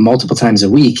know, multiple times a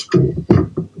week.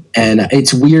 And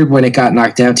it's weird when it got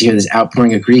knocked down to hear this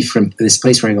outpouring of grief from this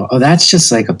place where I go, oh, that's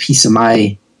just like a piece of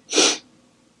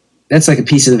that's like a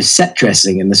piece of the set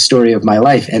dressing in the story of my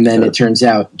life. And then it turns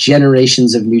out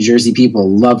generations of New Jersey people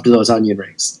loved those onion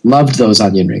rings.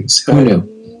 Who knew?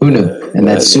 And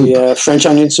that soup. The French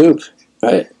onion soup,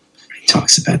 right? He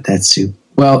talks about that soup.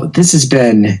 Well, this has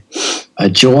been a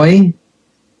joy.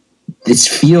 This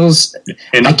feels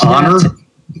an honor.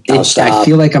 I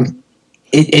feel like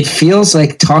it feels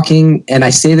like talking, and I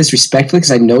say this respectfully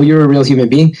because I know you're a real human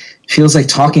being. It feels like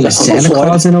talking to Santa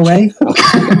Claus in a way.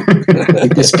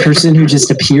 Like this person who just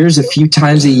appears a few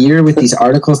times a year with these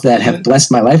articles that have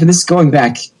blessed my life. And this is going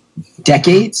back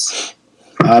decades.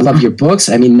 I love your books.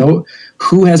 I mean,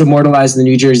 who has immortalized the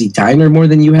New Jersey Diner more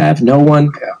than you have? No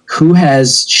one. Who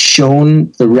has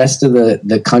shown the rest of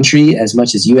the country as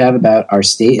much as you have about our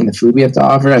state and the food we have to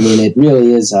offer? I mean, it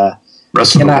really is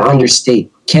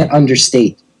can't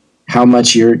understate how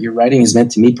much your writing has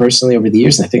meant to me personally over the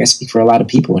years, and I think I speak for a lot of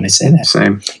people when I say that.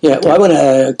 Same. Yeah, well, I want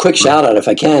a quick shout out if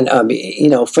I can.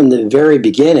 From the very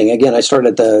beginning, again, I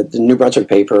started the New Brunswick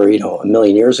paper, a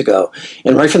million years ago,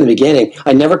 and right from the beginning,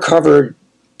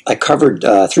 I covered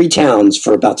 3 towns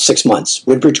for about 6 months: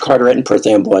 Woodbridge, Carteret, and Perth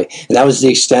Amboy, and that was the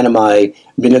extent of my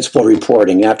municipal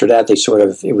reporting. After that,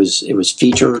 it was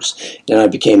features, and I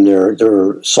became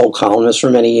their sole columnist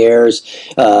for many years.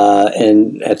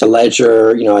 And at the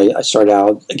Ledger, I started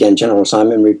out again general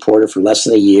assignment reporter for less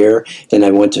than a year. Then I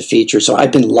went to features. So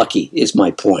I've been lucky, is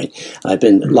my point. I've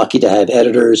been lucky to have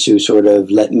editors who sort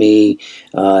of let me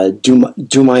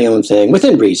do my own thing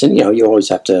within reason. You always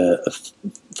have to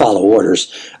follow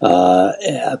orders.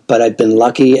 But I've been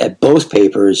lucky at both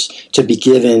papers to be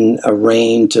given a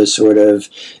rein to sort of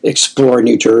explore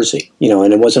New Jersey,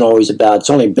 and it wasn't always it's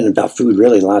only been about food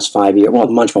really the last 5 years. Well,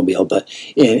 Munchmobile, but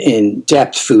in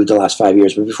depth food the last 5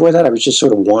 years. But before that, I was just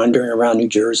sort of wandering around New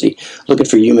Jersey looking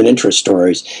for human interest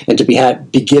stories, and to be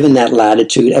given that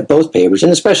latitude at both papers,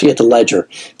 and especially at the Ledger,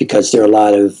 because there are a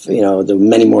lot of, there are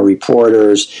many more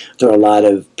reporters. There are a lot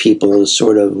of people who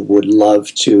sort of would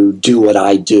love to do what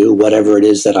I do, whatever it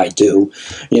is that I do.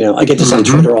 I get this on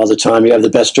Twitter all the time. You have the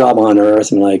best job on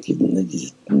earth. I'm like,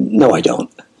 no, I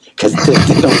don't. Because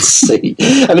they don't see.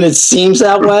 I mean, it seems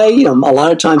that way. A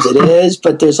lot of times it is,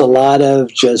 but there's a lot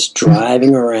of just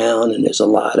driving around, and there's a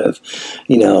lot of,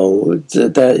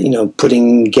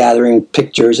 gathering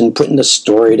pictures and putting the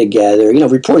story together.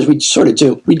 Reporters, we sort of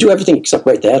do. We do everything except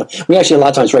write the headline. We actually a lot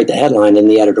of times write the headline, and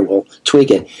the editor will tweak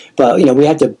it. But we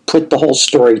have to put the whole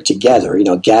story together.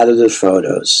 Gather the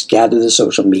photos, gather the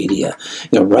social media.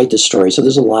 Write the story. So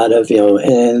there's a lot of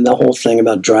and the whole thing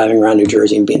about driving around New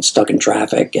Jersey and being stuck in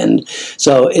traffic. And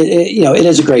so, it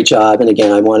is a great job. And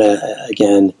again, I want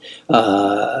to,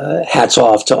 hats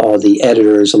off to all the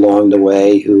editors along the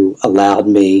way who allowed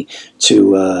me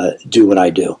to do what I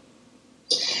do.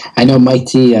 I know, Mike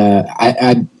T,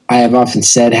 I have often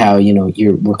said how,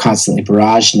 we're constantly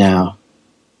barraged now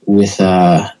with,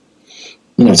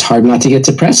 it's hard not to get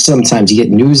depressed sometimes. You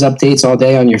get news updates all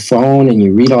day on your phone and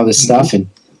you read all this stuff. And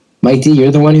Mike D,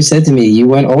 you're the one who said to me, you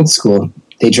went old school.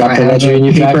 They drop the Ledger in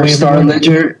your driveway. Star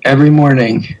Ledger every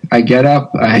morning. I get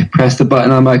up, I press the button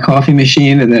on my coffee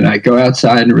machine, and then I go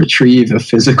outside and retrieve a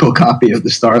physical copy of the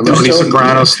Star Ledger. Tony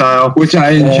Soprano style. Which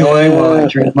I enjoy while I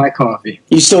drink my coffee.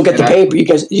 You still get the paper?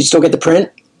 You still get the print?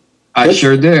 I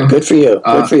sure do. Good for you.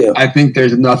 Good for you. I think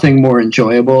there's nothing more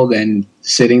enjoyable than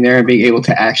sitting there and being able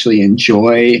to actually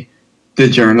enjoy the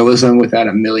journalism without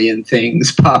a million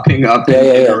things popping up and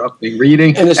interrupting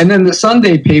reading. And then the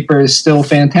Sunday paper is still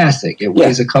fantastic. It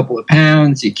weighs a couple of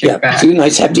pounds. You kick back. It's a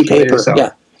nice hefty paper.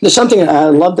 Yeah. There's something I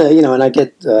love that, and I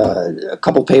get a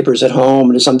couple papers at home,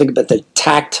 and there's something about the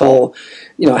tactile,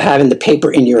 having the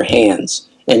paper in your hands.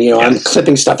 And, I'm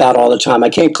clipping stuff out all the time. I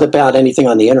can't clip out anything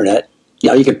on the internet.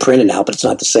 You can print it out, but it's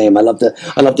not the same. I love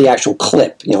the actual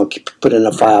clip. Put it in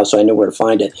a file so I know where to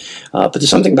find it. But there's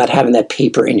something about having that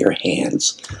paper in your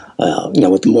hands,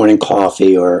 with the morning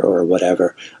coffee or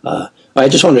whatever. I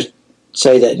just want to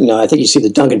say that I think you see the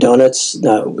Dunkin' Donuts.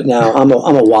 Now I'm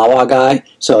a Wawa guy,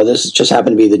 so this just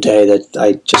happened to be the day that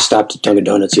I just stopped at Dunkin'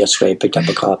 Donuts yesterday and picked up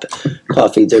a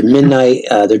coffee. Their midnight,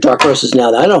 their dark roast is now.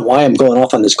 I don't know why I'm going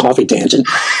off on this coffee tangent,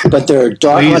 but their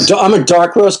dark. I'm a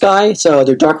dark roast guy, so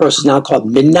their dark roast is now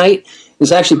called Midnight.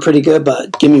 It's actually pretty good,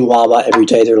 but give me Wawa every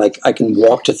day. They're like, I can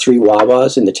walk to 3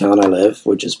 Wawas in the town I live,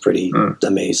 which is pretty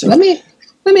amazing. Let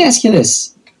me ask you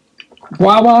this: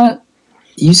 Wawa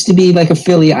used to be like a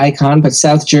Philly icon, but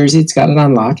South Jersey, it's got it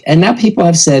on lock. And now people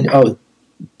have said,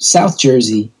 South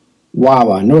Jersey,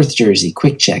 Wawa, North Jersey,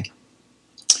 Quick Check.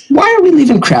 Why are we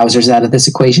leaving Krausers out of this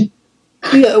equation?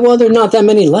 Yeah, well, there are not that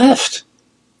many left.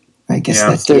 I guess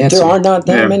that's the answer. There are not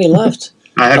that many left.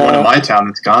 I had one in my town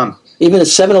that's gone. even a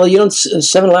 7-Eleven,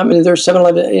 7-Eleven, there's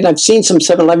 7-Eleven, and I've seen some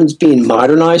 7-Elevens being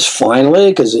modernized finally,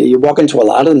 because you walk into a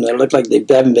lot of them, they look like they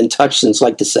haven't been touched since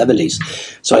like the 70s.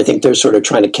 So I think they're sort of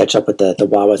trying to catch up with the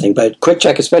Wawa thing. But Quick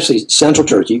Check, especially Central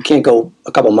Jersey, you can't go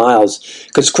a couple miles,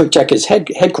 because Quick Check is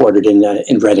headquartered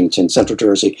in Reddington, Central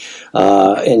Jersey.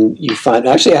 And you find,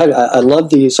 actually, I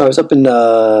love so I was up in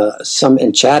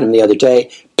Chatham the other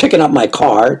day, picking up my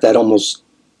car that almost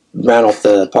ran off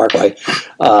the parkway.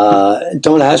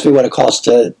 Don't ask me what it costs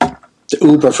to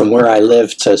Uber from where I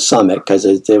live to Summit, because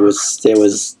there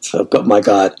was oh my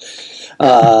God,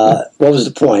 what was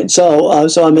the point? So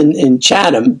I'm in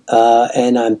Chatham,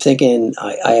 and I'm thinking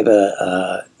I have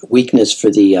a weakness for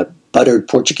the buttered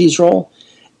Portuguese roll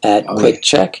at Quick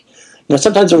Check. You know,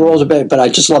 sometimes the rolls are bad, but I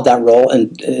just love that roll,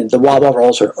 and the Wawa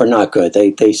rolls are not good.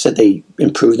 They said they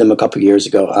improved them a couple of years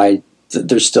ago.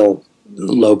 They're still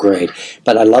low grade,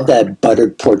 but I love that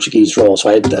buttered Portuguese roll. So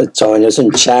I was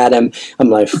in Chatham. I'm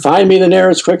like, find me the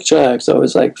nearest Quick Check. So it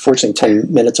was like, fortunately,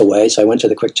 10 minutes away. So I went to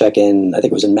the Quick Check I think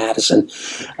it was in Madison,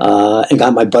 and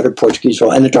got my buttered Portuguese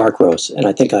roll and a dark roast. And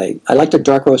I think I like the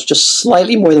dark roast just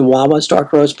slightly more than Wawa's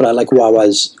dark roast, but I like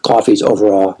Wawa's coffees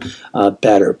overall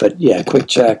better. But yeah, Quick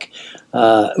Check.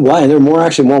 Why? There are more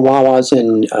Wawas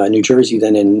in New Jersey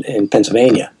than in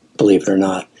Pennsylvania, believe it or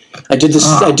not. I did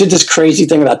this crazy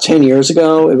thing about 10 years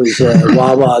ago. It was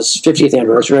Wawa's 50th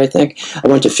anniversary, I think. I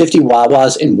went to 50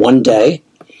 Wawas in one day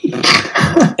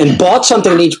and bought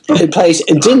something in each place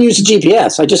and didn't use a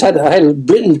GPS. I had it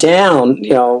written down, you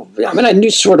know. I mean, I knew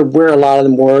sort of where a lot of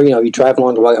them were. You know, you drive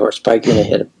along the White Horse Pike, you're going to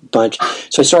hit a bunch.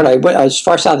 So I went as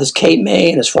far south as Cape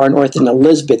May and as far north in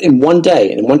Elizabeth in one day.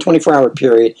 In one 24-hour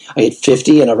period, I hit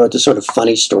 50, and I wrote this sort of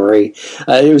funny story.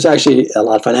 It was actually a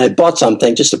lot of fun. I had bought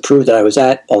something just to prove that I was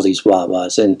at all these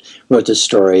Wawas and wrote this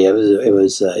story. It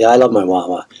was I love my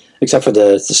Wawa, except for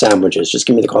the sandwiches. Just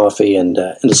give me the coffee and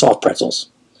the soft pretzels.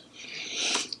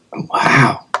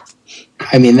 Wow.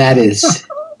 I mean, that is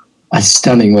a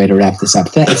stunning way to wrap this up.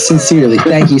 Sincerely,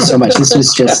 thank you so much. This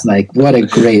was just like, what a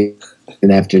great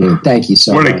afternoon. Thank you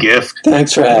so much. What a gift.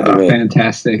 Thanks for having me.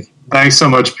 Fantastic. Thanks so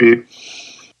much, Pete.